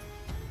Berard.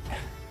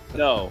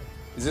 No.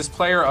 Is this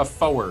player a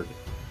forward?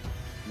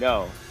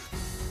 No.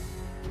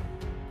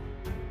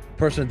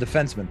 Person, a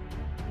defenseman.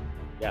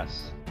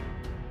 Yes.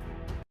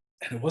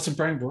 And it wasn't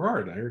Brian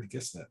Berard. I already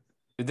guessed that.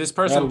 Did this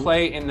person No.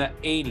 play in the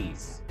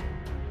 80s?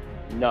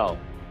 No.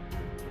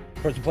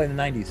 Person played in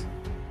the 90s.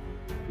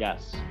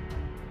 Yes.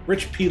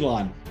 Rich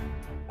Pilon.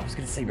 I was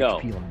going to say No.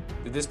 Rich Pilon.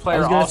 Did this I player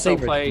was gonna also say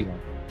Rich play Pilon.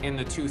 in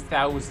the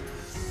 2000s?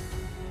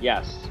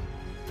 Yes.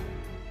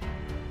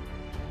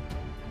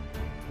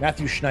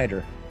 Matthew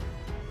Schneider.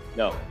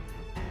 No.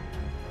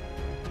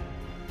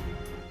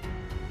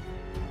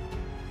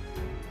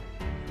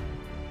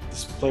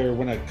 This player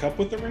won a cup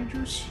with the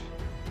Rangers?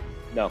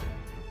 No.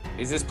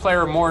 Is this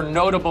player more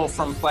notable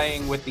from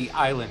playing with the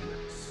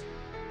Islanders?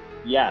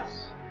 Yes.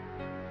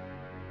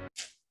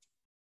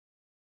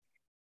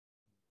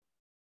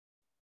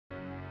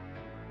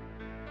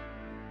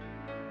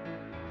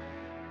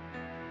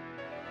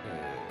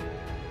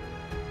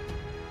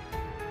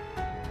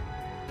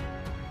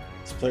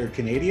 This player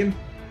Canadian?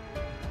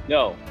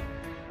 No.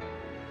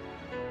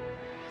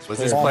 Was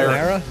this Paul player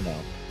Mara? No.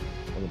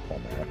 Wasn't Paul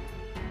Mara.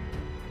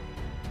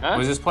 Huh?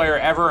 was this player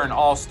ever an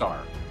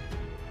all-star?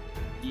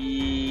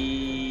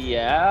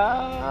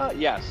 Yeah.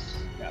 Yes.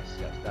 Yes.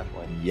 Yes.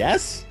 Definitely.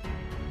 Yes?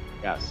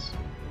 Yes.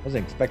 I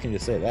wasn't expecting you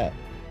to say that.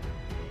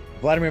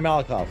 Vladimir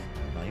Malakhov.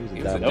 No, he was a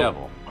He was a devil.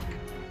 devil.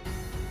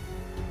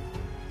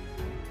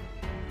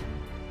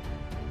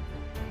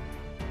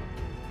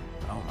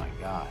 Oh my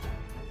God.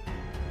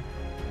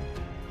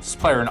 Is this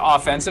player an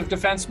offensive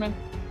defenseman?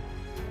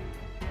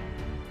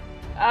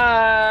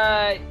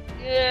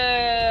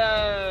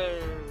 Yeah.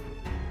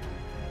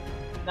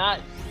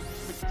 Not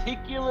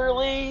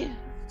particularly.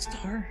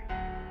 Star.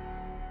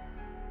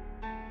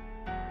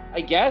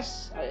 I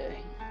guess.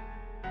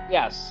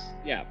 Yes.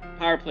 Yeah.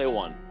 Power play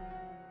 1.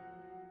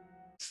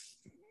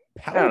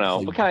 Power I don't know.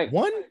 play What kind of-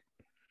 one?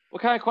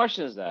 What kind of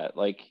question is that?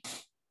 Like,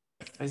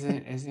 Is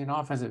he an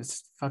offensive?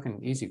 It's a fucking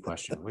easy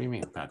question. What do you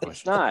mean? What kind of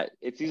it's question? not.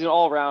 He's an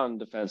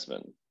all-around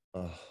defenseman.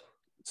 Ugh.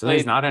 So then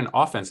he's not an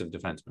offensive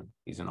defenseman.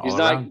 He's an He's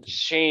all-around. not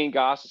Shane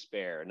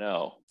Gostisbehere.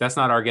 No. That's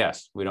not our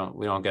guess. We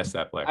don't guess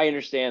that player I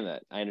understand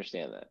that.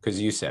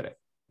 because you said it.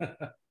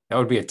 That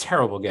would be a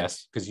terrible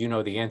guess because you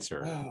know the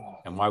answer. Oh.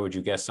 And why would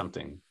you guess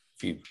something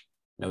if you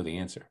know the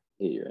answer?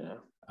 Yeah.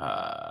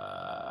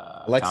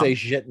 Alexei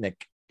Zhitnik.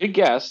 Good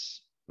guess.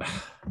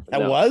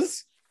 That No.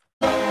 was?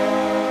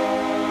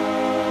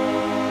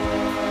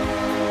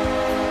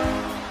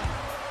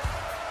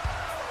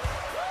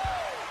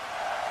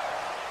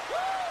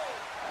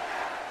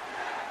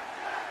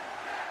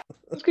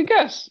 That's a good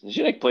guess.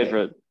 Zhinick played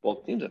for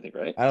both teams, I think,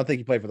 right? I don't think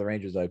he played for the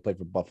Rangers, though. He played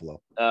for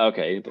Buffalo.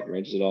 Okay, he didn't play for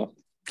Rangers at all.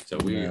 So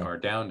we Yeah. are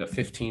down to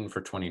 15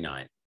 for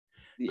 29.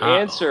 The Uh-oh.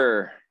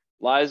 answer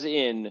lies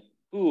in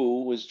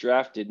who was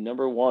drafted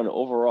number 1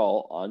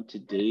 overall on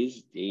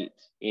today's date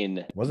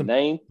in Wasn't-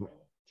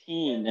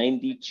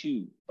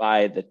 1992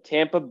 by the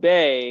Tampa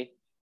Bay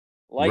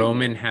Lightning.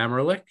 Roman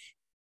Hammerlick.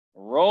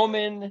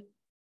 Roman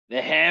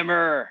the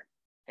Hammer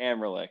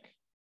Hammerlick.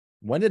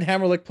 When did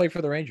Hammerlick play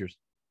for the Rangers?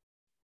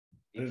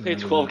 He I didn't played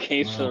remember 12 that.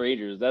 games for Wow. the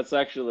Rangers. That's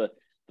actually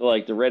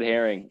the red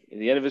herring. At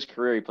the end of his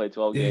career, he played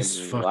 12 This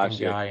games fucking last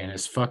year. guy and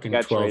his fucking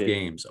Got 12 traded.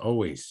 games.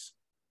 Always.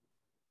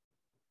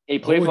 He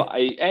played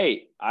Always- for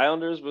hey,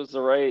 Islanders was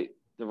the right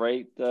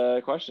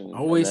question.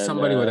 Always And then,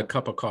 somebody with a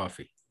cup of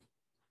coffee.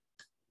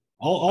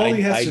 All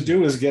he has I- to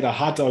do is get a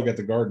hot dog at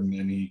the Garden,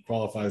 and he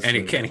qualifies. And for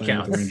it can playing with the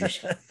count.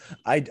 Rangers.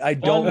 I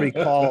don't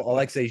recall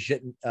Alexei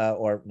Zhitnik,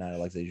 or not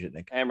Alexei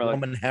Zhitnik. Hammerlick.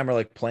 Roman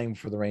Hammerlick playing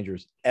for the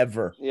Rangers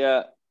ever.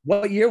 Yeah.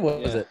 What year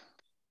was Yeah. it?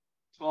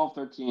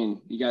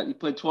 12-13. He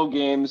played 12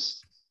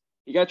 games.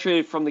 He got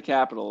traded from the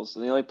Capitals,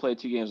 and they only played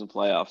 2 games in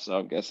playoffs. So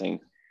I'm guessing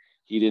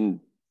he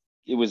didn't.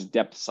 It was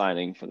depth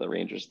signing for the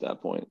Rangers at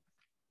that point.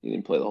 He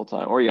didn't play the whole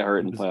time, or he got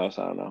hurt in playoffs.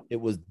 I don't know. It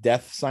was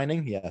death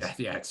signing? Yes.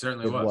 Yeah, it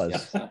certainly It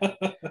was.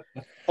 was.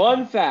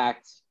 Fun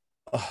fact: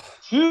 Ugh.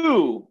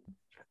 two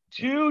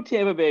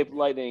Tampa Bay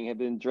Lightning have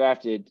been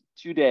drafted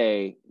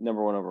today,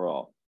 number 1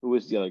 overall. Who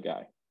was the other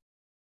guy?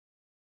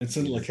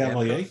 Vincent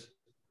LeCavalier.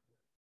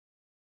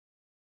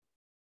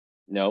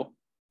 No,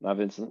 not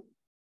Vincent.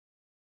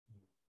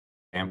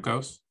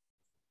 Stamkos.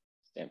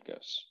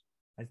 Stamkos.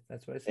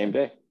 That's what I said. Same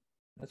day.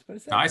 That's what I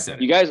said. No, I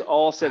said You it. guys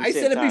all said. I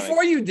said it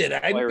before you did.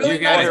 I All I Billy You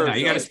got All it. I Now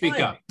you got to Billy's speak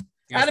fine. up. You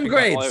gotta Adam speak up.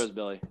 Grades. All I was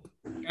Billy.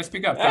 You gotta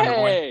speak up,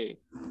 Thunderboy. Hey.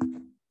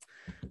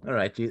 All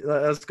right,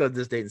 let's go to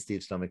this date in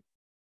Steve's stomach.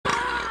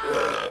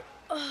 Oh,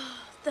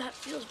 that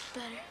feels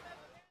better.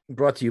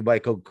 Brought to you by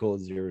Coca-Cola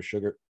Zero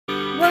Sugar.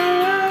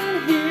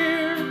 Round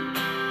here,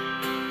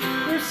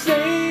 we're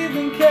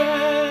saving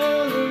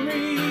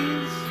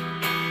calories.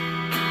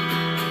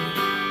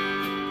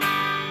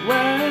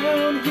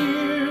 Round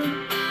here,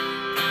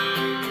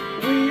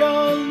 we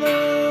all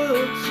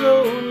look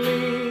so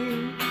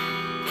lean.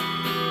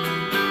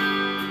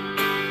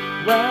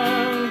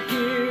 Round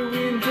here,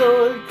 we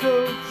enjoy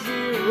Coke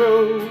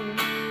Zero,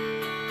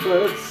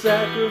 but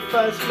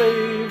sacrifice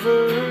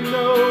flavor,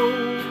 no.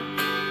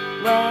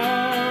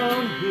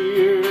 Round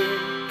here,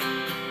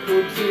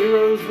 Coke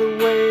Zero's the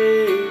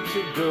way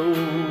to go.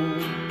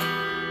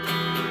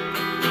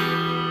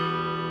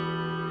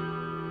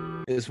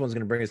 This one's going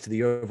to bring us to the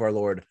year of our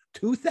Lord,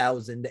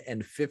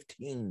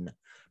 2015.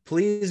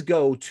 Please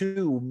go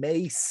to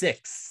May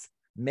 6th,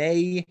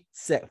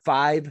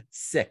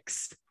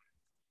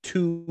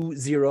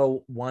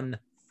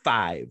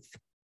 2015.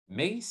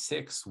 May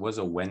 6th was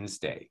a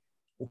Wednesday.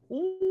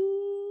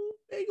 Ooh,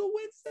 Bagel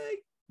Wednesday.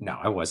 No,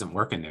 I wasn't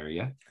working there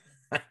yet.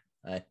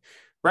 I-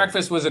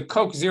 Breakfast was a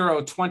Coke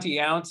Zero 20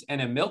 ounce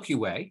and a Milky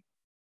Way,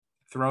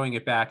 throwing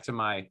it back to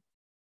my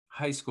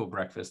high school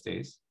breakfast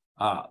days.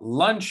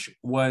 Lunch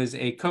was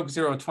a Coke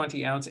Zero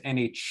 20 ounce and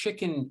a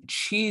chicken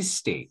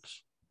cheesesteak.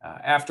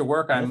 After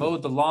work, I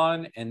mowed the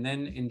lawn and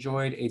then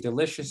enjoyed a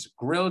delicious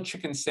grilled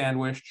chicken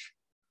sandwich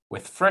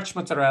with fresh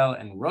mozzarella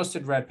and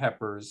roasted red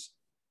peppers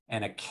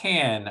and a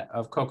can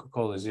of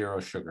Coca-Cola Zero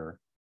Sugar.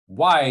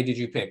 Why did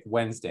you pick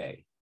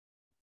Wednesday,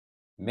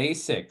 May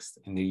 6th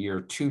in the year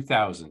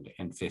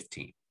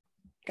 2015?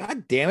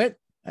 God damn it.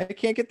 I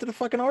can't get to the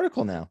fucking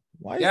article now.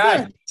 Why is God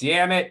that?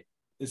 damn it.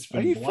 It's Are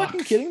been you blocked.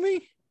 fucking kidding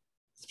me?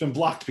 It's been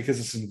blocked because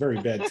it's in very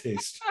bad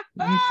taste.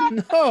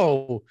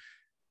 No.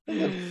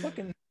 The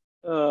fucking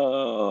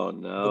Oh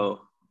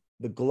no.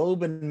 the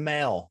Globe and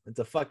Mail. It's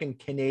a fucking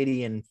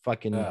Canadian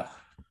fucking. Ugh.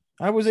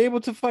 I was able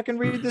to fucking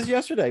read this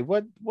yesterday.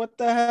 What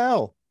the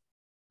hell?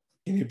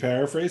 Can you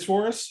paraphrase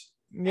for us?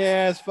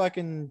 Yeah, this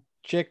fucking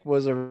chick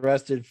was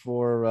arrested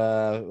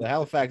for the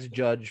Halifax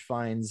judge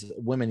finds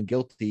women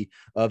guilty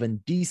of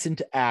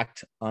indecent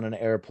act on an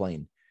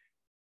airplane.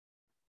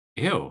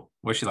 Ew.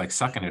 Was she like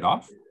sucking it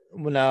off?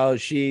 Well, no,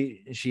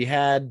 she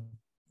had,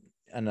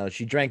 I don't know,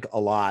 she drank a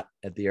lot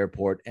at the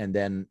airport and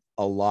then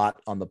a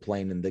lot on the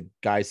plane, and the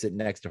guy sitting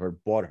next to her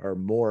bought her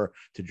more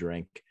to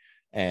drink.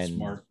 And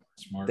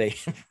Smart. they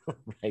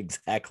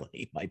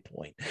exactly my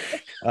point.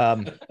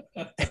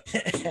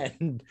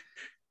 And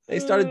they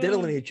started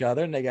diddling each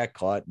other and they got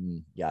caught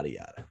and yada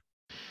yada.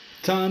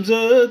 Tom's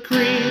a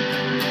creep.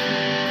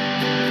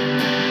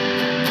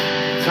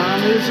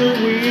 Tom is a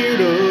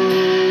weirdo.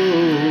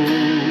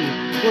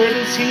 Where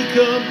does he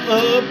come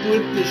up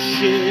with the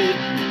shit?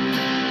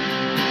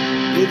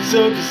 It's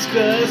so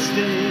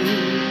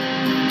disgusting.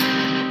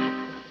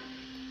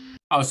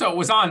 Oh, so it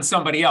was on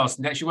somebody else.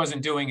 That she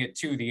wasn't doing it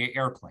to the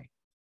airplane.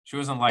 She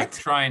wasn't like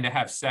trying to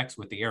have sex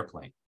with the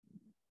airplane.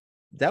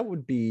 That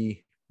would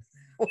be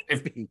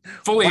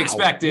Fully wow.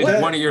 expected.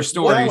 What- One of your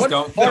stories.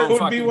 Don't That would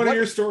fucking be one of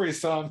your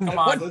stories, Tom. Come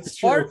on. That's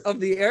true. part of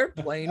the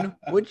airplane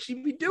would she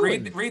be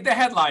doing? read the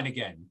headline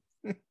again.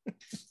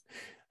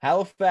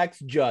 Halifax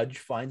judge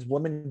finds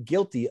woman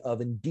guilty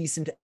of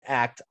indecent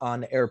act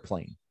on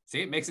airplane.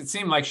 See, it makes it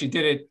seem like she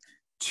did it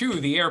to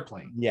the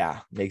airplane.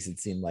 Yeah, makes it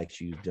seem like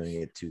she was doing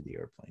it to the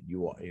airplane.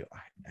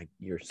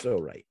 You're so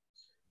right.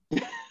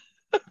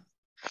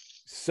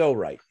 So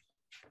right.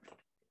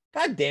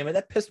 God damn it,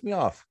 that pissed me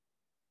off.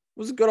 It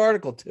was a good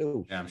article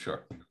too. Yeah, I'm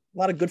sure. A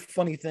lot of good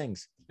funny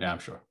things. Yeah, I'm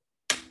sure.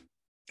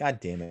 God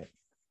damn it.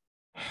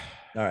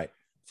 All right.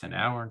 It's an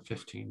hour and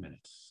 15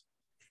 minutes.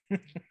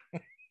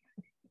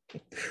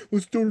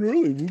 Let's start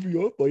early. We'll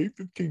be up by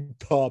 8:15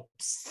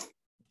 tops.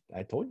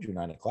 I told you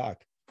 9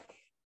 o'clock.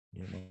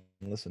 You didn't want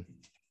to listen.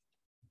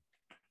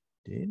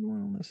 Didn't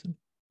want to listen.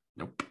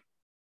 Nope.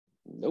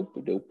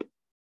 Nope.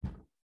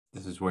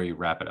 This is where you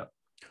wrap it up.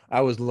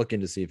 I was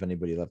looking to see if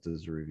anybody left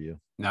us a review.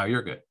 No,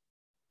 you're good.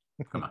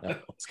 Come on.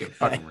 Let's get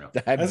fucking real.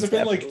 Has it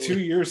been like 2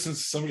 years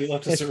since somebody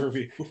left us a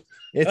review?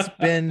 It's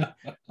been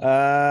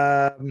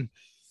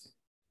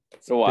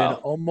So wow.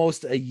 been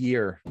almost a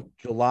year.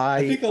 July.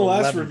 I think the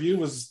last 11th. review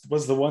was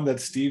the one that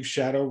Steve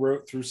Shadow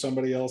wrote through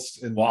somebody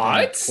else and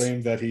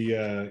claimed that he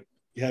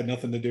had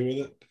nothing to do with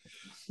it.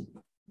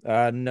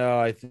 No,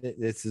 I think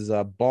this is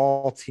a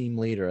ball team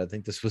leader. I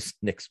think this was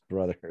Nick's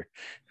brother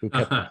who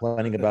kept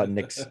complaining about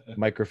Nick's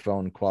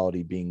microphone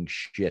quality being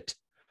shit.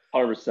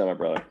 100%, my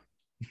brother.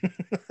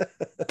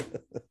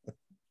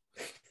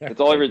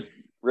 That's all he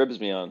ribs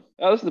me on.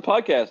 Oh, listen to the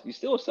podcast. You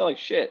still sound like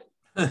shit.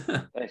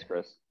 Thanks,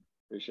 Chris.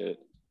 Appreciate it.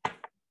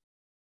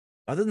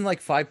 Other than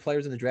like 5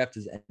 players in the draft,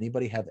 does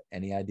anybody have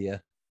any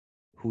idea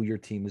who your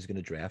team is going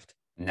to draft?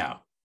 No.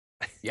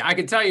 Yeah, I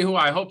can tell you who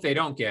I hope they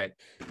don't get.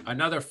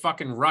 Another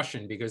fucking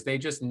Russian, because they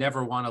just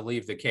never want to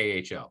leave the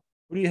KHL.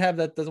 Who do you have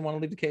that doesn't want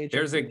to leave the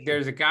KHL?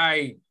 There's a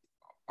guy,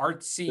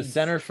 Artsy. The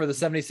center for the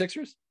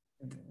 76ers?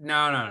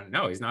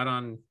 No.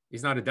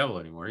 He's not a Devil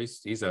anymore.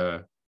 He's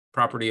a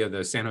property of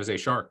the San Jose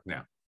Shark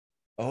now.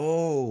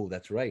 Oh,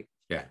 that's right.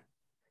 Yeah.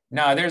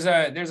 No, there's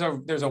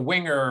a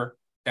winger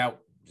that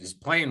is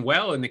playing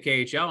well in the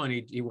KHL, and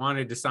he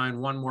wanted to sign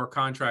one more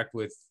contract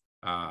with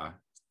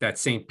that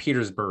St.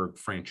 Petersburg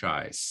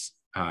franchise.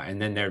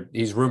 And then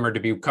he's rumored to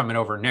be coming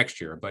over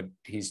next year, but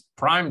he's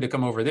primed to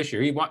come over this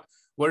year. What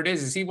it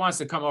is he wants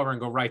to come over and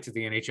go right to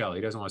the NHL.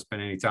 He doesn't want to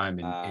spend any time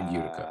in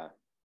Utica.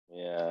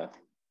 Yeah.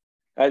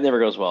 That never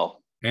goes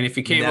well. And if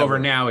he came over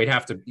now, he'd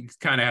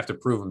kind of have to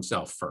prove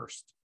himself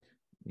first.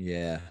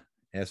 Yeah.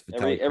 Ask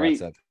Every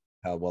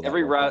how well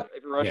every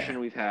Russian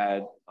we've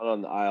had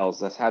on the Isles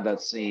that's had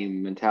that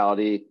same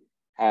mentality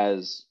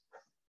has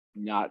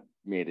not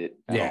made it.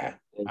 Yeah.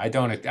 I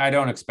don't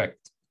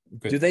expect.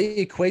 Do they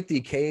equate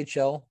the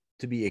KHL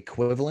to be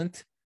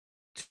equivalent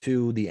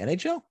to the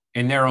NHL?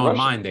 In their own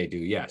mind, they do.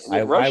 Yes.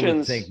 I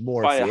would think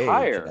more find it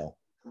higher. AHL.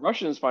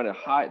 Russians find it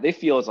high. They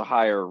feel it's a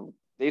higher.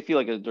 They feel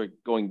like they're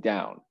going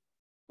down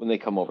when they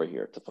come over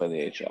here to play in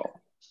the AHL.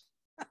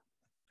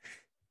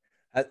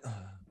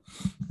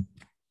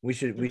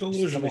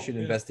 Somebody should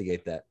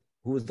investigate that.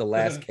 Who was the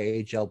last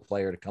KHL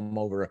player to come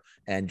over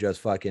and just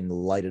fucking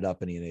light it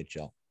up in the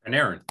NHL? And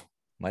Aaron.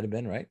 Might have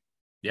been, right?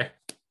 Yeah.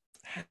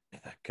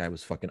 That guy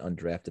was fucking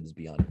undrafted is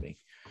beyond me.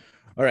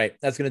 All right,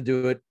 that's gonna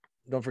do it.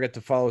 Don't forget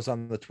to follow us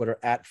on the Twitter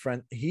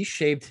 @friend. He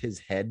shaved his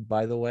head,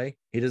 by the way.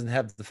 He doesn't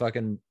have the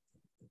fucking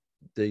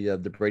the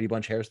Brady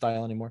Bunch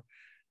hairstyle anymore.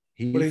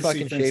 He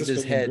fucking shaved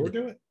his head.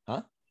 Do it?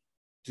 Huh?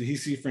 Did he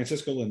see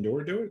Francisco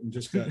Lindor do it and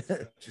just got?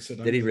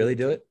 Did he really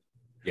do it?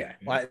 Yeah.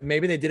 Well,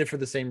 maybe they did it for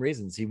the same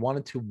reasons. He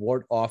wanted to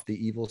ward off the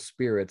evil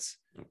spirits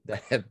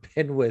that have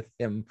been with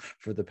him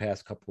for the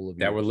past couple of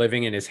years. That were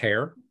living in his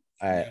hair.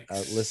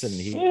 Listen,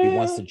 he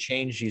wants to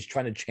change. He's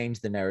trying to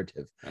change the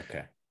narrative.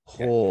 Okay.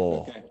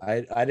 Oh,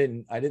 okay. I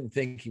didn't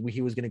think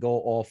he was going to go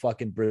all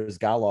fucking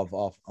Brizgalov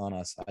off on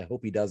us. I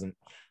hope he doesn't.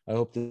 I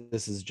hope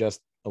this is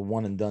just a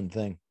one and done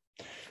thing.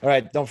 All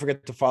right. Don't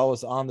forget to follow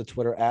us on the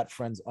Twitter at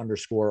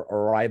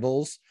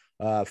friends_rivals,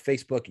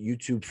 Facebook,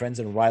 YouTube, Friends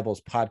and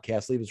Rivals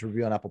podcast. Leave us a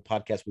review on Apple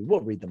Podcasts. We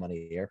will read them on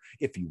the air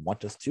if you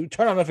want us to.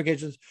 Turn on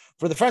notifications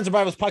for the Friends and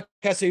Rivals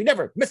podcast so you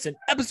never miss an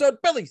episode.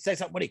 Billy, say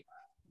something, Woody.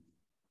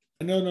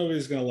 I know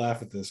nobody's going to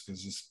laugh at this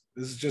because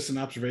this is just an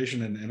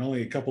observation, and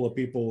only a couple of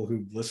people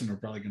who listen are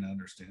probably going to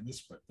understand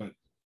this. But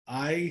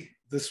I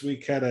this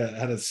week had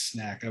a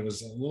snack. I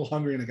was a little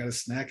hungry and I got a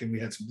snack, and we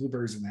had some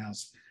blueberries in the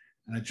house,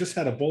 and I just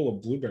had a bowl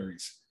of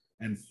blueberries.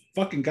 And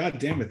fucking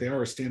goddamn it, they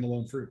are a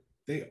standalone fruit.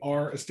 They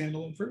are a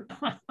standalone fruit.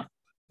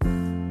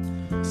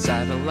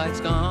 Satellites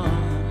gone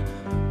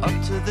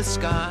up to the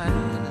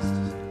skies.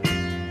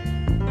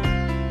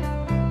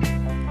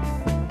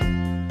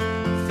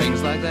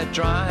 Things like that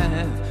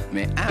drive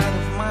me out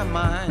of my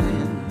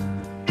mind.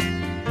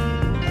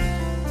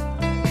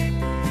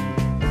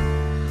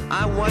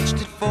 I watched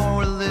it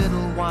for a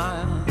little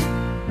while.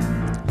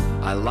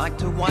 I like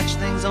to watch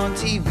things on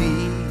TV.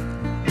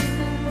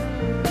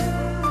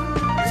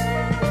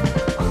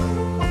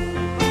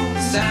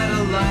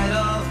 Satellite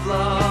of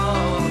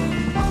love.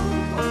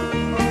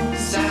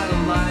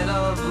 Satellite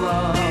of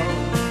love.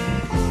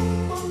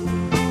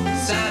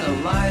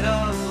 Satellite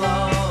of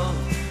love.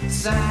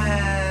 Satellite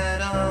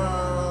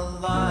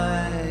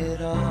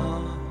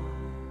of.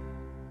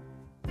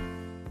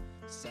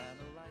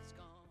 Satellite.